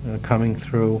 1950s, coming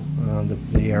through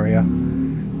the area.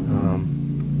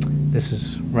 This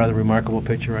is a rather remarkable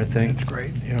picture, I think. That's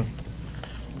great. Yeah.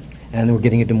 And then we're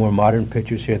getting into more modern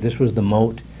pictures here. This was the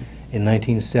moat in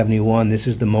 1971. This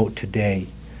is the moat today.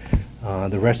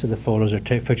 The rest of the photos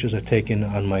pictures are taken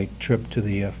on my trip to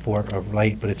the Fort of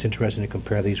Light, but it's interesting to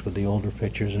compare these with the older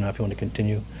pictures, and if you want to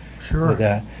continue with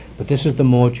that. But this is the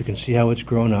moat. You can see how it's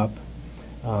grown up.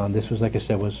 This was, like I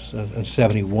said, was in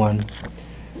 71.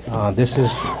 This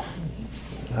is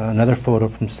another photo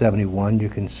from 71. You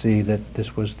can see that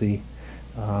this was the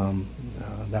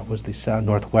that was the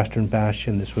northwestern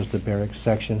bastion. This was the barracks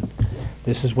section.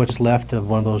 This is what's left of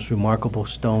one of those remarkable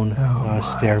stone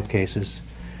staircases.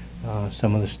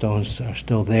 Some of the stones are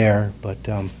still there, but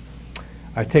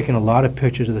I've taken a lot of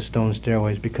pictures of the stone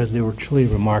stairways because they were truly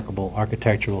remarkable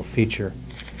architectural feature.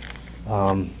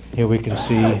 Here we can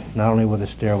see not only where the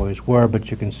stairways were, but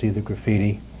you can see the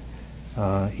graffiti.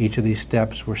 Each of these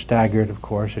steps were staggered, of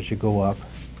course, as you go up.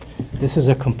 This is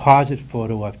a composite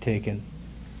photo I've taken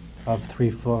of 3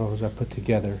 photos I put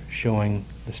together showing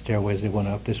the stairways they went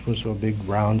up. This was a big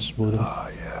round smooth.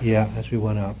 Yes. Yeah, as we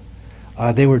went up.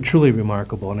 They were truly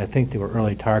remarkable, and I think they were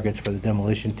early targets for the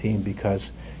demolition team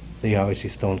because the obviously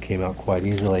stone came out quite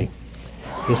easily.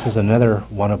 This is another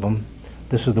one of them.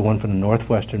 This is the one from the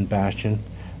northwestern bastion.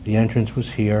 The entrance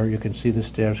was here. You can see the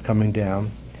stairs coming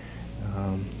down,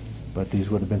 but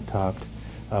these would have been topped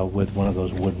with one of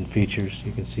those wooden features.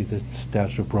 You can see the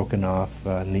steps were broken off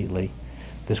neatly.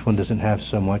 This one doesn't have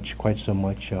quite so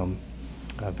much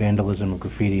vandalism or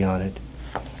graffiti on it.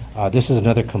 This is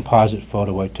another composite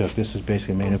photo I took. This is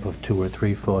basically made up of 2 or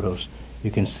 3 photos.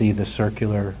 You can see the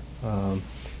circular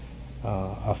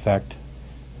effect.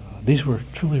 These were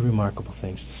truly remarkable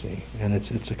things to see, and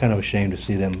it's a kind of a shame to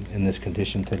see them in this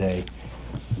condition today.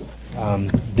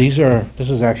 This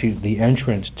is actually the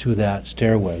entrance to that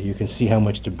stairway. You can see how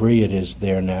much debris it is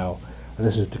there now.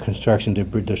 This is the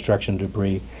destruction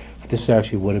debris. This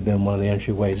actually would have been one of the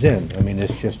entryways in. I mean,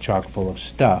 it's just chock full of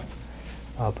stuff.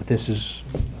 But this is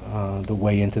the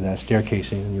way into that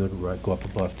staircasing, and you would go up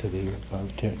above to the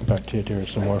there are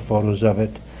some more photos of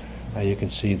it. You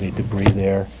can see the debris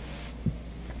there.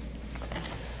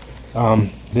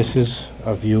 This is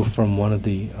a view from one of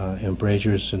the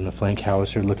embrasures in the flank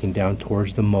howitzer looking down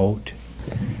towards the moat.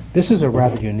 This is a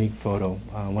rather unique photo.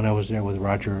 When I was there with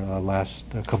Roger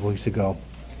a couple weeks ago,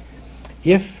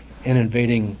 if an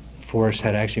invading force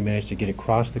had actually managed to get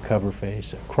across the cover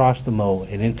face, across the moat,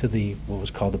 and into what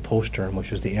was called the postern,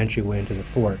 which was the entryway into the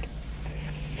fort,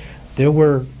 there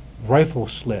were rifle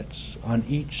slits on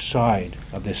each side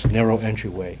of this narrow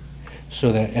entryway,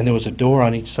 and there was a door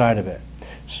on each side of it.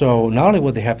 So not only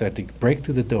would they have to break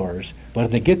through the doors, but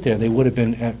if they get there, they would have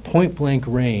been at point-blank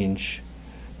range,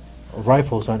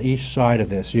 rifles on each side of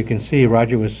this. You can see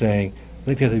Roger was saying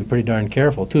think they have to be pretty darn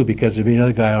careful, too, because there'd be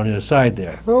another guy on the other side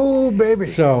there. Oh, baby.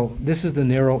 So this is the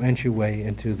narrow entryway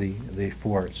into the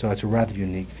fort, so it's a rather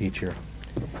unique feature.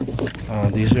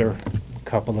 These are a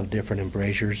couple of different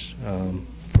embrasures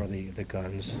for the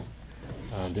guns.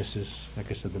 This is,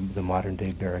 like I said, the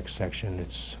modern-day barracks section.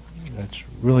 It's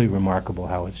really remarkable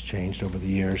how it's changed over the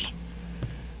years.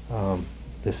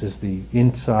 This is the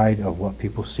inside of what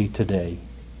people see today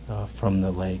from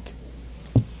the lake.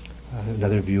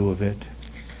 Another view of it.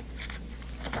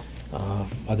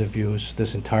 Other views.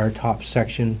 This entire top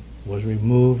section was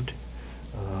removed.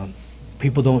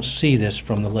 People don't see this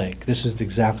from the lake. This is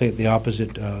exactly the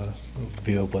opposite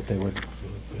view of what they would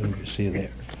see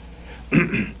there.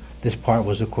 This part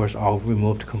was, of course, all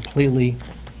removed completely.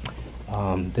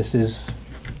 This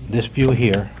view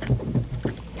here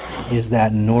is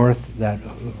that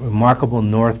remarkable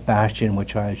north bastion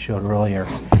which I showed earlier.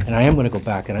 And I am going to go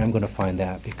back and I'm going to find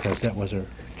that because that was a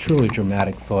truly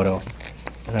dramatic photo.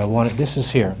 And this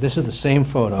is here. This is the same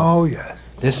photo. Oh, yes.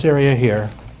 This area here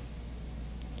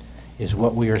is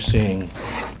what we are seeing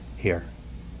here.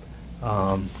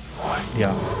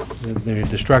 Yeah, the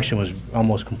destruction was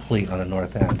almost complete on the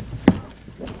north end.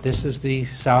 This is the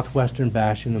southwestern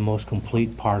bastion, the most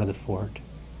complete part of the fort.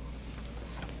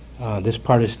 This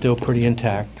part is still pretty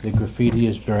intact. The graffiti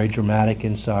is very dramatic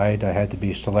inside. I had to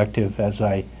be selective as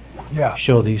I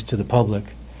show these to the public.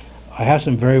 I have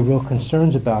some very real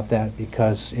concerns about that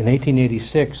because in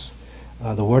 1886,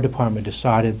 the War Department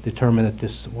determined that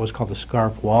this, what's called the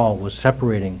scarp wall, was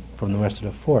separating from the rest of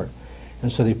the fort.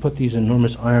 And so they put these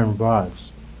enormous iron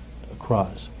rods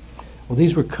across. Well,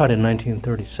 these were cut in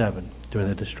 1937 during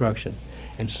the destruction.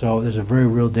 And so there's a very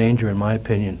real danger, in my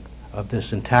opinion, of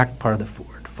this intact part of the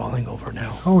fort falling over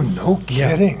now. Oh, no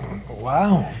kidding. Yeah.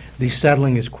 Wow. The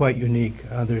settling is quite unique.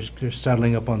 There's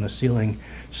settling up on the ceiling.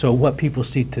 So what people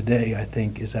see today, I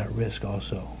think, is at risk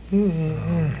also.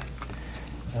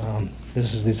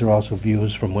 These are also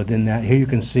views from within that. Here you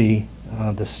can see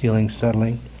the ceiling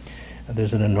settling.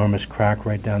 There's an enormous crack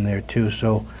right down there too.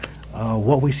 So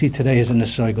what we see today isn't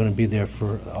necessarily going to be there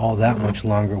for all that much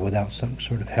longer without some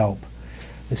sort of help.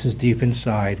 This is deep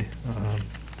inside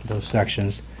those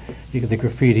sections. The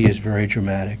graffiti is very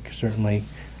dramatic, certainly.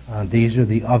 These are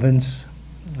the ovens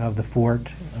of the fort.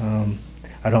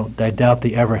 I doubt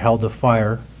they ever held a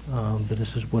fire, but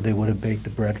this is where they would have baked the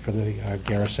bread for the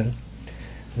garrison.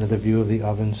 Another view of the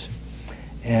ovens.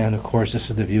 And of course, this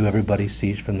is the view everybody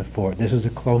sees from the fort. This is a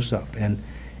close-up. And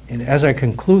as I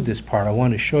conclude this part, I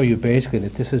want to show you basically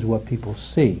that this is what people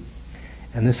see.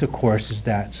 And this, of course, is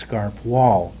that scarp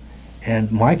wall.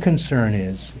 And my concern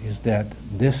is that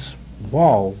this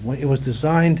wall, when it was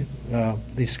designed,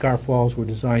 these scarp walls were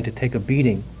designed to take a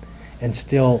beating and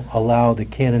still allow the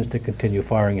cannons to continue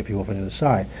firing, if you will, from the other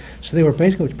side. So they were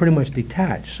basically pretty much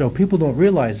detached. So people don't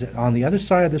realize that on the other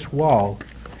side of this wall,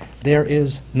 there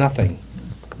is nothing.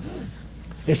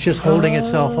 It's just holding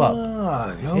itself up.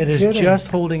 No it is kidding. just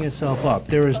holding itself up.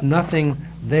 There is nothing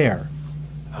there.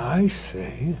 I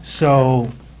see.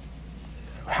 So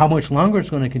how much longer it's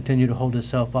going to continue to hold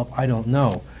itself up, I don't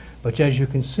know. But as you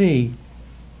can see,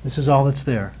 this is all that's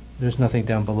there. There's nothing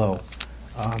down below.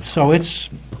 So it's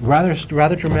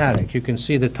rather dramatic. You can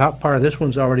see the top part of this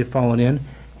one's already fallen in.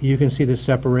 You can see the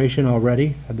separation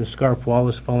already. The scarp wall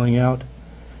is falling out.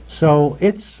 So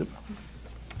here's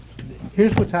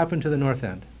what's happened to the north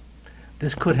end.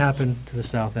 This could happen to the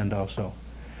south end also.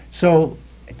 So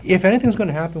if anything's going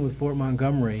to happen with Fort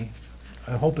Montgomery,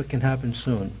 I hope it can happen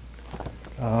soon.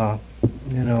 You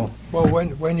know. Well,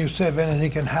 when you say if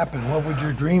anything can happen, what would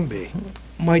your dream be?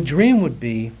 My dream would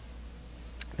be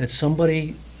that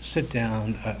somebody sit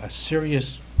down, a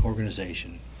serious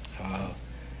organization,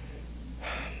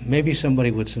 maybe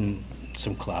somebody with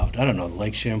some clout, I don't know,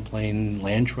 Lake Champlain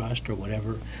Land Trust or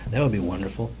whatever, that would be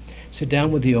wonderful. Sit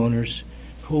down with the owners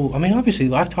who, I mean,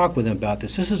 obviously, I've talked with them about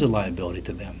this. This is a liability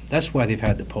to them. That's why they've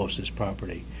had to post this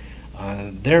property.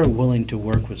 They're willing to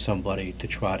work with somebody to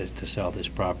try to sell this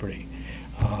property.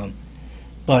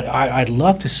 But I'd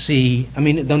love to see, I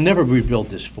mean, they'll never rebuild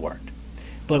this fort,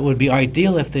 but it would be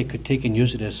ideal if they could take and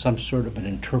use it as some sort of an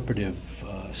interpretive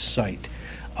site.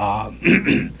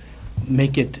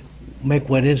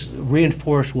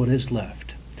 Reinforce what is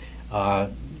left.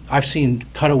 I've seen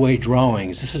cutaway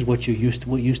drawings. This is what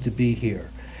used to be here.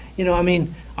 You know, I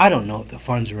mean, I don't know if the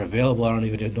funds are available. I don't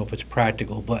even know if it's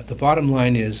practical. But the bottom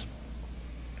line is,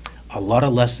 a lot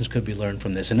of lessons could be learned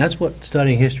from this, and that's what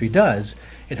studying history does.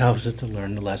 It helps us to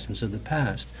learn the lessons of the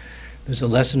past. There's a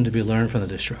lesson to be learned from the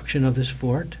destruction of this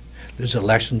fort. There's a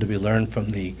lesson to be learned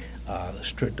from the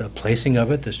placing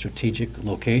of it, the strategic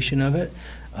location of it.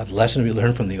 A lesson to be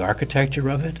learned from the architecture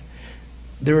of it.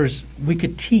 we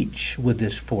could teach with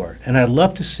this fort, and I'd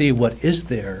love to see what is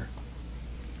there.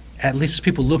 At least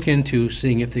people look into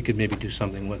seeing if they could maybe do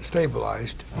something with it.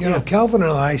 Stabilized. You know, Calvin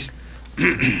and I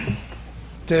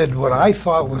did what I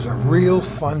thought was a real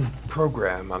fun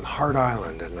program on Hart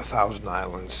Island and the Thousand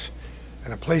Islands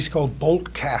in a place called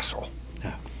Bolt Castle.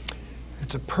 Yeah.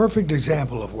 It's a perfect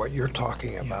example of what you're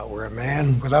talking about, where a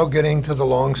man, without getting to the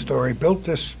long story, built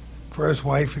this for his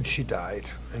wife and she died,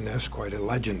 and there's quite a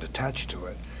legend attached to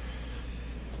it.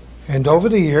 And over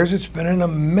the years, it's been an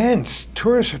immense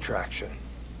tourist attraction.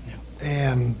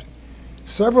 And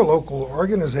several local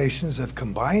organizations have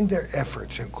combined their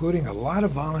efforts, including a lot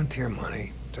of volunteer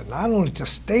money, to not only to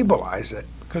stabilize it,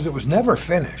 because it was never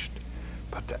finished,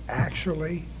 but to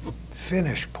actually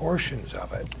finish portions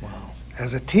of it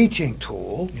as a teaching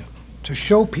tool to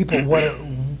show people what it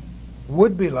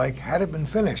would be like had it been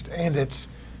finished. And it's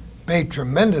made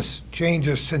tremendous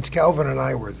changes since Calvin and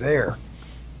I were there.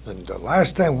 And the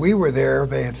last time we were there,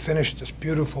 they had finished this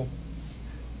beautiful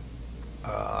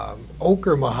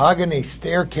ochre mahogany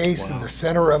staircase in the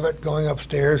center of it going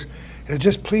upstairs. It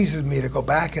just pleases me to go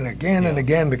back and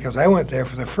again, because I went there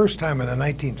for the first time in the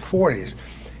 1940s,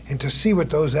 and to see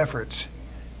what those efforts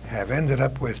have ended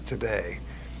up with today.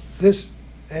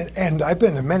 And I've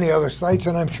been to many other sites,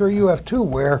 and I'm sure you have too,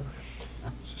 where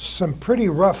some pretty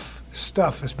rough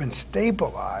stuff has been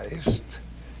stabilized,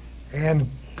 and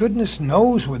goodness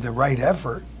knows with the right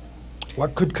effort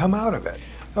what could come out of it.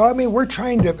 I mean, we're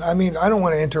trying to, I don't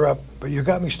want to interrupt, but you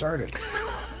got me started.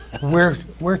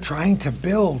 We're trying to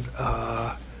build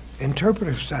an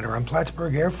interpretive center on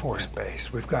Plattsburgh Air Force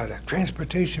Base. We've got a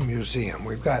transportation museum.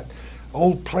 We've got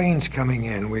old planes coming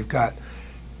in. We've got,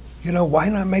 why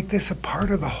not make this a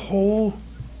part of the whole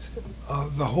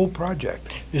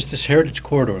project? There's this heritage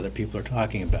corridor that people are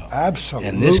talking about. Absolutely.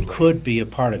 And this could be a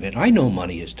part of it. I know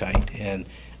money is tight, and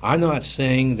I'm not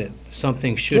saying that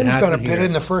something should happen here. Jim's going to put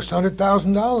in the first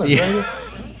 $100,000, right?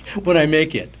 When I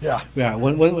make it. Yeah.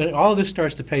 When all this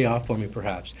starts to pay off for me,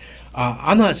 perhaps.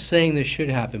 I'm not saying this should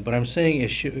happen, but I'm saying it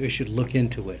should look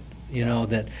into it.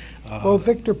 That. Well,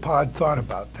 Victor Pod thought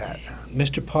about that.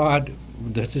 Mr. Pod,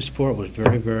 this fort was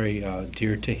very, very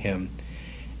dear to him,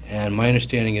 and my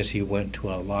understanding is he went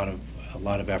to a lot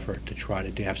of effort to try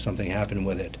to have something happen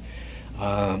with it.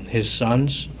 His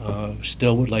sons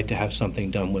still would like to have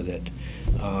something done with it.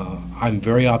 I'm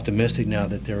very optimistic now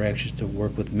that they're anxious to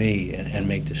work with me and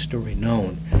make this story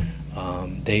known.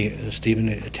 Stephen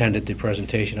attended the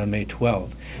presentation on May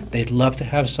 12th. They'd love to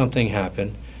have something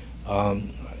happen.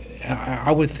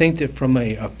 I would think that from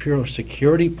a pure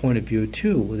security point of view,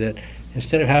 too, that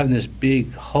instead of having this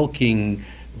big hulking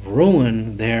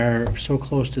ruin there so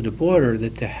close to the border,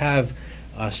 that to have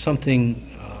something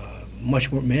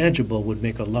much more manageable would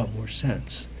make a lot more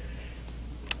sense.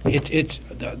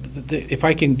 If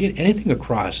I can get anything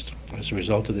across as a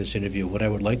result of this interview, what I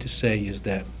would like to say is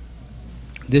that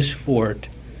this fort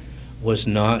was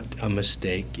not a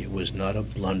mistake. It was not a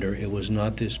blunder. It was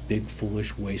not this big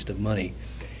foolish waste of money.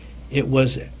 It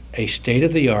was a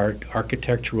state-of-the-art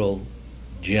architectural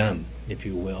gem, if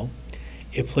you will.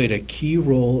 It played a key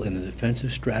role in the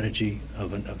defensive strategy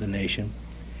of the nation.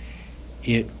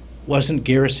 It wasn't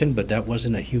garrisoned, but that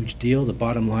wasn't a huge deal. The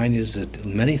bottom line is that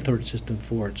many third system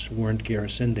forts weren't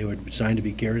garrisoned. They were designed to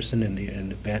be garrisoned in the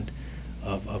event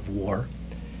of war.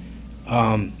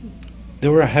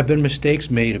 There have been mistakes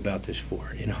made about this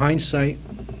fort. In hindsight,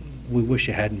 we wish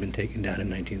it hadn't been taken down in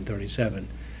 1937.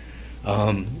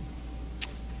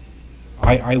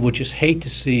 I would just hate to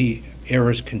see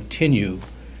errors continue,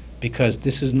 because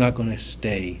this is not going to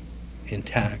stay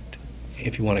intact,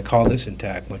 if you want to call this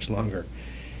intact, much longer.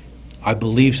 I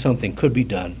believe something could be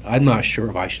done. I'm not sure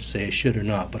if I should say it should or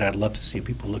not, but I'd love to see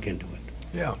people look into it.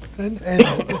 Yeah, and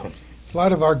a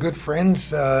lot of our good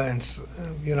friends, and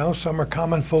some are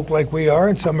common folk like we are,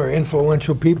 and some are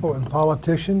influential people and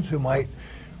politicians who might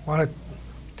want to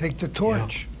take the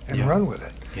torch and run with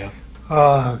it.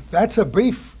 Yeah. That's a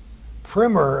brief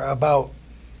primer about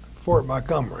Fort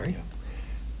Montgomery.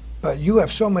 But you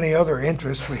have so many other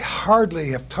interests. We hardly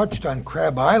have touched on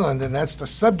Crab Island, and that's the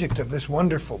subject of this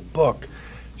wonderful book.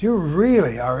 You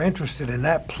really are interested in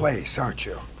that place, aren't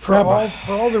you? For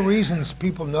all the reasons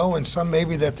people know, and some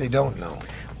maybe that they don't know.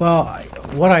 Well,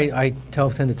 what I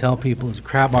tend to tell people is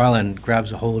Crab Island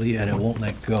grabs a hold of you and it won't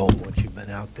let go once you've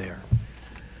been out there.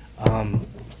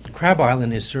 Crab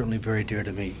Island is certainly very dear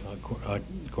to me,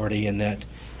 Gordy, in that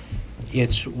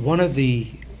it's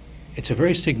it's a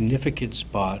very significant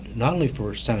spot, not only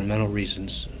for sentimental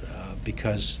reasons,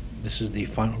 because this is the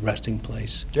final resting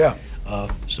place of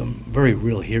some very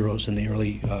real heroes in the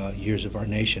early years of our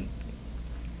nation,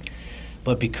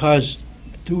 but because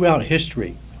throughout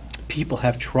history, people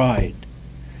have tried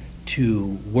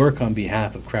to work on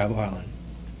behalf of Crab Island.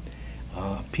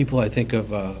 People, I think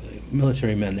of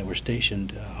military men that were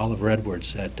stationed, Oliver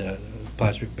Edwards at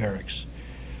Plattsburgh Barracks.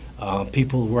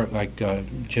 People who worked like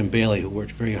Jim Bailey, who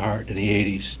worked very hard in the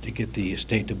 80s to get the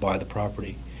estate to buy the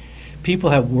property.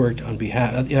 People have worked on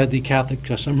behalf of the Catholic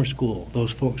summer school.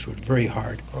 Those folks worked very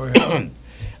hard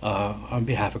on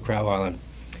behalf of Crab Island.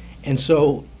 And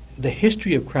so the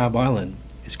history of Crab Island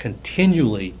is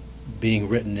continually being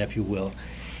written, if you will.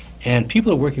 And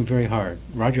people are working very hard.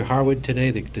 Roger Harwood today,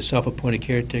 the self-appointed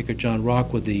caretaker, John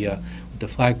Rock with the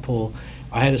flagpole.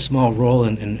 I had a small role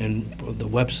in the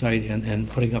website and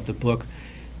putting up the book,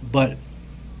 but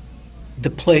the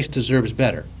place deserves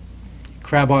better.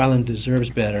 Crab Island deserves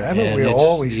better. Haven't we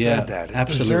always said that? It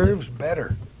absolutely deserves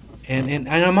better. And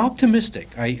I'm optimistic.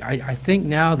 I think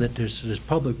now that there's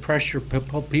public pressure,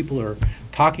 people are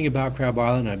talking about Crab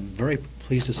Island. I'm very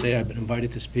pleased to say I've been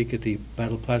invited to speak at the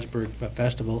Battle of Plattsburgh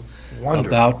Festival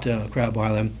about Crab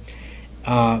Island.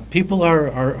 People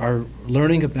are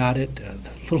learning about it.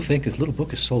 The little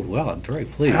book is sold well. I'm very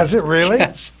pleased. Has it really?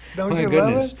 Yes. Don't My you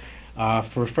goodness. love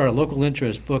it? For a local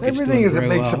interest book, Everything it's is a doing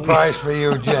big very well. surprise for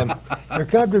you, Jim. Your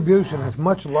contribution is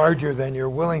much larger than you're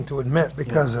willing to admit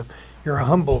because of you're a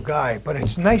humble guy, but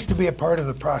it's nice to be a part of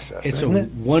the process, It's isn't a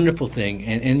it? wonderful thing,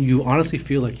 and you honestly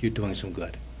feel like you're doing some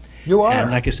good. You are. And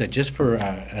like I said, just for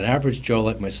an average Joe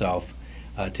like myself,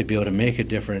 to be able to make a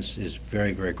difference is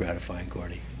very, very gratifying,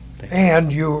 Gordy. Thank you.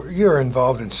 And you're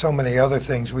involved in so many other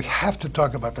things. We have to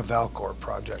talk about the Valcor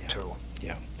project, too.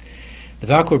 The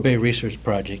Valcor Bay Research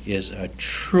Project is a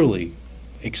truly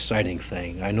exciting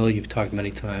thing. I know you've talked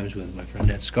many times with my friend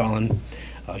Ed Scollin.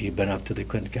 You've been up to the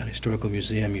Clinton County Historical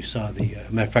Museum. You saw the,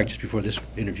 matter of fact, just before this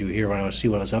interview here, when I was see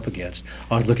what I was up against,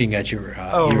 I was looking at your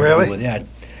really? interview with Ed.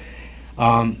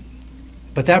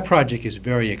 But that project is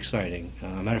very exciting.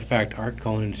 Matter of fact, Art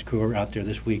Cohen and his crew are out there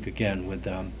this week again with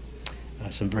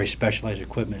some very specialized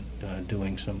equipment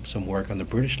doing some work on the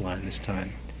British line this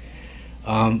time.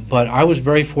 But I was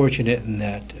very fortunate in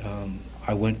that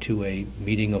I went to a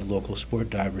meeting of local sport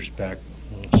divers back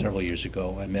several years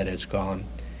ago. I met Ed Scollin.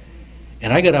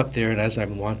 And I got up there, and as I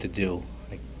want to do,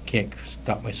 I can't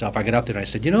stop myself. I got up there and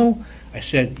I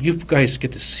said, you guys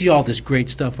get to see all this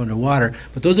great stuff underwater,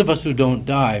 but those of us who don't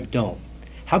dive don't.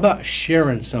 How about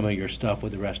sharing some of your stuff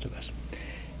with the rest of us?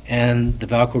 And the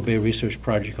Valcor Bay Research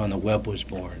Project on the web was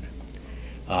born.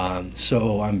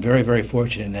 So I'm very, very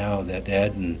fortunate now that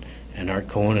Ed and Art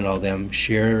Cohen and all them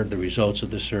share the results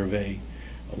of the survey,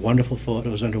 wonderful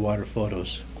photos, underwater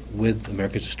photos, with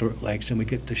America's Historic Lakes, and we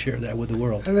get to share that with the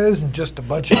world. And it isn't just a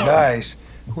bunch of guys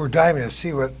who are diving to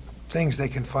see what things they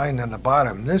can find on the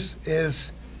bottom. This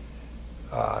is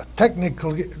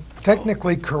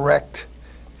technically correct.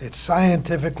 It's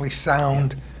scientifically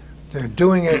sound. They're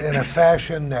doing it in a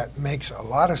fashion that makes a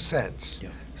lot of sense. Yeah.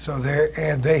 So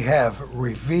they have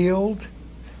revealed.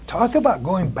 Talk about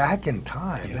going back in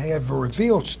time. Yeah. They have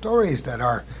revealed stories that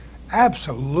are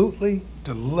absolutely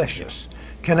delicious,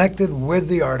 connected with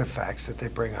the artifacts that they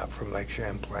bring up from Lake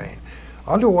Champlain.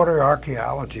 Underwater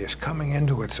archaeology is coming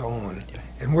into its own,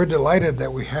 and we're delighted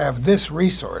that we have this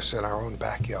resource in our own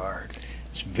backyard.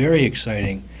 It's very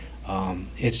exciting.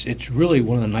 It's really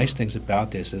one of the nice things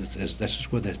about this is this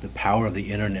is where the power of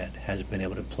the internet has been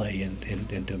able to play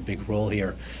into a big role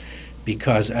here,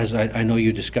 because as I know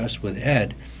you discussed with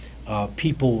Ed,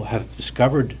 people have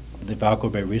discovered the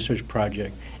Valcor Bay Research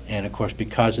Project, and of course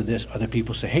because of this, other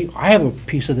people say, hey, I have a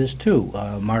piece of this too.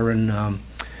 Myron, I'm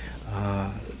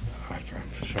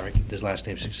sorry, his last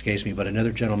name escapes me, but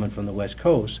another gentleman from the West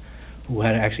Coast who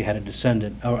actually had a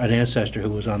descendant, or an ancestor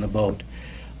who was on the boat.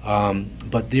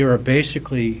 But there are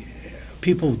basically,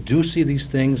 people do see these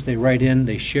things, they write in,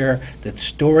 they share, that the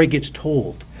story gets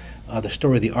told. The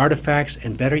story of the artifacts,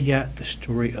 and better yet, the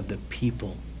story of the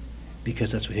people,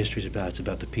 because that's what history is about. It's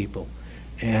about the people.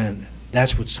 And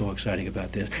that's what's so exciting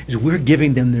about this, is we're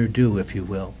giving them their due, if you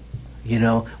will.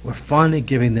 We're finally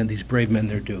giving them, these brave men,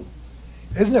 their due.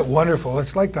 Isn't it wonderful?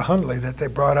 It's like the Huntley that they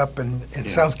brought up in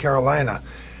South Carolina.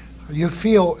 You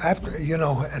feel after,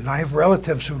 and I have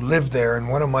relatives who live there, and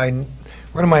one of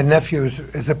my nephews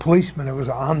is a policeman who was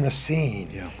on the scene.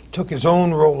 Yeah. Took his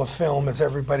own roll of film, as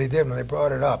everybody did when they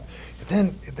brought it up. And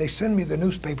then they send me the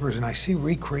newspapers, and I see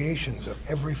recreations of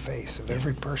every face of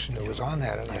every person who was on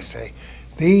that, and I say,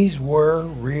 these were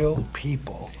real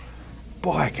people.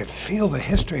 Boy, I could feel the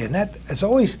history, and that has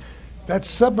always, that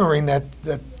submarine, that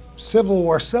Civil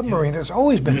War submarine has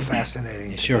always been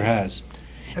fascinating. It sure has.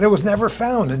 And it was never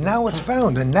found, and now it's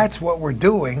found, and that's what we're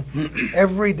doing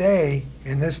every day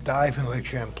in this dive in Lake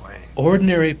Champlain.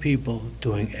 Ordinary people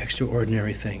doing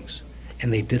extraordinary things.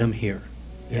 and they did them here,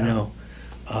 you Yeah. know.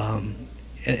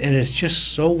 And it's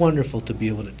just so wonderful to be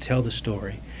able to tell the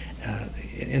story,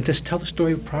 and just tell the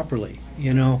story properly,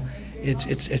 you know.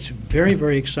 It's very,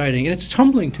 very exciting, and it's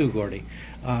humbling too, Gordy.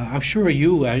 I'm sure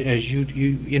you, as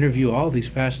you interview all these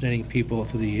fascinating people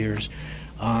through the years,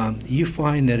 you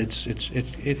find that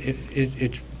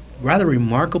it's rather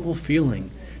remarkable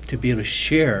feeling to be able to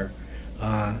share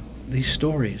these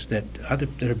stories that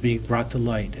are being brought to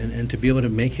light, and to be able to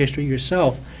make history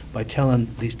yourself by telling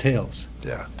these tales.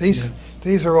 Yeah,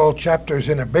 these are all chapters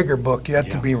in a bigger book yet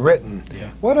to Yeah. be written. Yeah.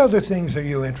 What other things are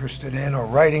you interested in or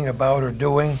writing about or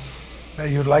doing that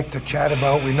you'd like to chat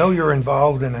about? We know you're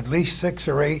involved in at least 6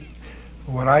 or 8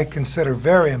 what I consider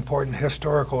very important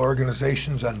historical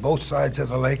organizations on both sides of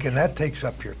the lake, and that takes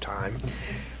up your time.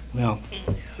 Well,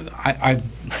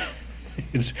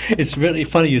 it's really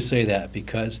funny you say that,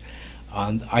 because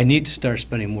I need to start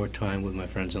spending more time with my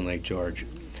friends in Lake George.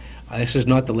 This is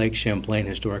not the Lake Champlain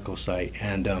historical site,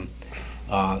 and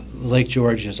Lake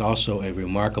George is also a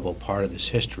remarkable part of this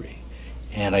history,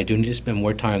 and I do need to spend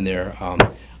more time there.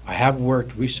 I have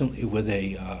worked recently with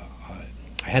I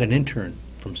had an intern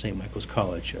from St. Michael's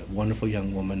College, a wonderful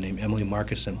young woman named Emily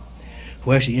Markison,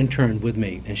 who actually interned with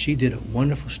me, and she did a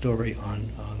wonderful story on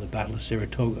the Battle of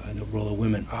Saratoga and the role of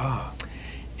women.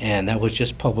 And that was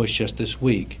just published just this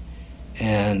week.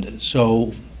 And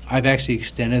so I've actually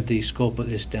extended the scope of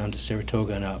this down to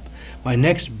Saratoga and up. My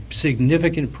next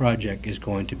significant project is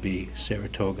going to be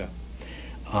Saratoga.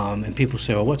 And people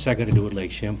say, well, what's that got to do with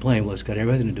Lake Champlain? Well, it's got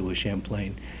everything to do with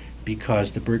Champlain,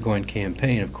 because the Burgoyne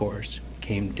campaign, of course,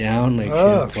 came down Lake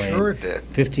Champlain. Sure it did.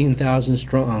 15,000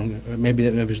 strong, maybe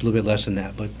it was a little bit less than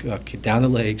that, but down the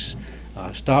lakes,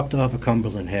 stopped off at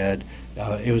Cumberland Head.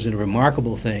 It was a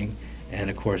remarkable thing, and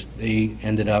of course they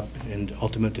ended up in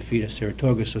ultimate defeat at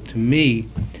Saratoga. So to me,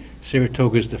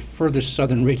 Saratoga is the furthest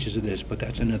southern reaches of this, but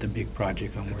that's another big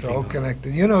project I'm It's working all on.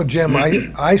 connected. You know, Jim,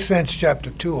 I sense chapter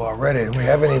 2 already, and we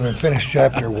haven't even finished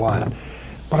chapter 1.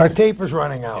 But our tape is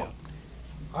running out.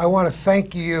 I want to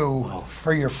thank you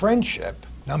for your friendship,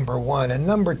 number 1, and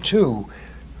number 2,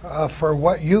 for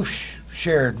what you've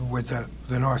shared with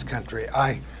the North Country.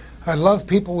 I love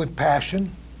people with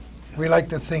passion. We like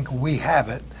to think we have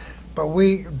it, but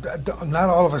not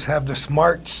all of us have the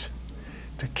smarts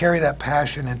to carry that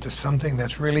passion into something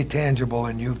that's really tangible,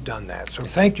 and you've done that. So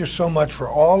thank you so much for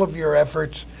all of your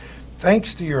efforts.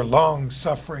 Thanks to your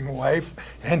long-suffering wife,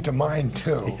 and to mine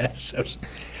too. Yes.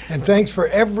 And thanks for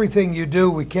everything you do.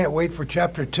 We can't wait for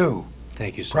chapter 2.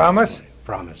 Thank you so Promise? much.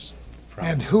 Promise.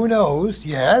 And who knows,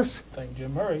 yes. Thank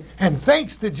Jim Murray. And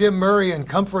thanks to Jim Murray and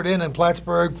Comfort Inn in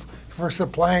Plattsburgh for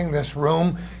supplying this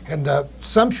room and the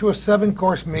sumptuous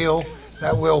 7-course meal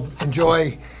that we'll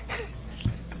enjoy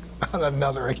on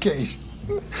another occasion.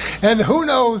 And who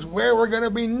knows where we're going to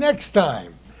be next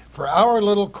time for our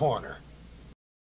little corner.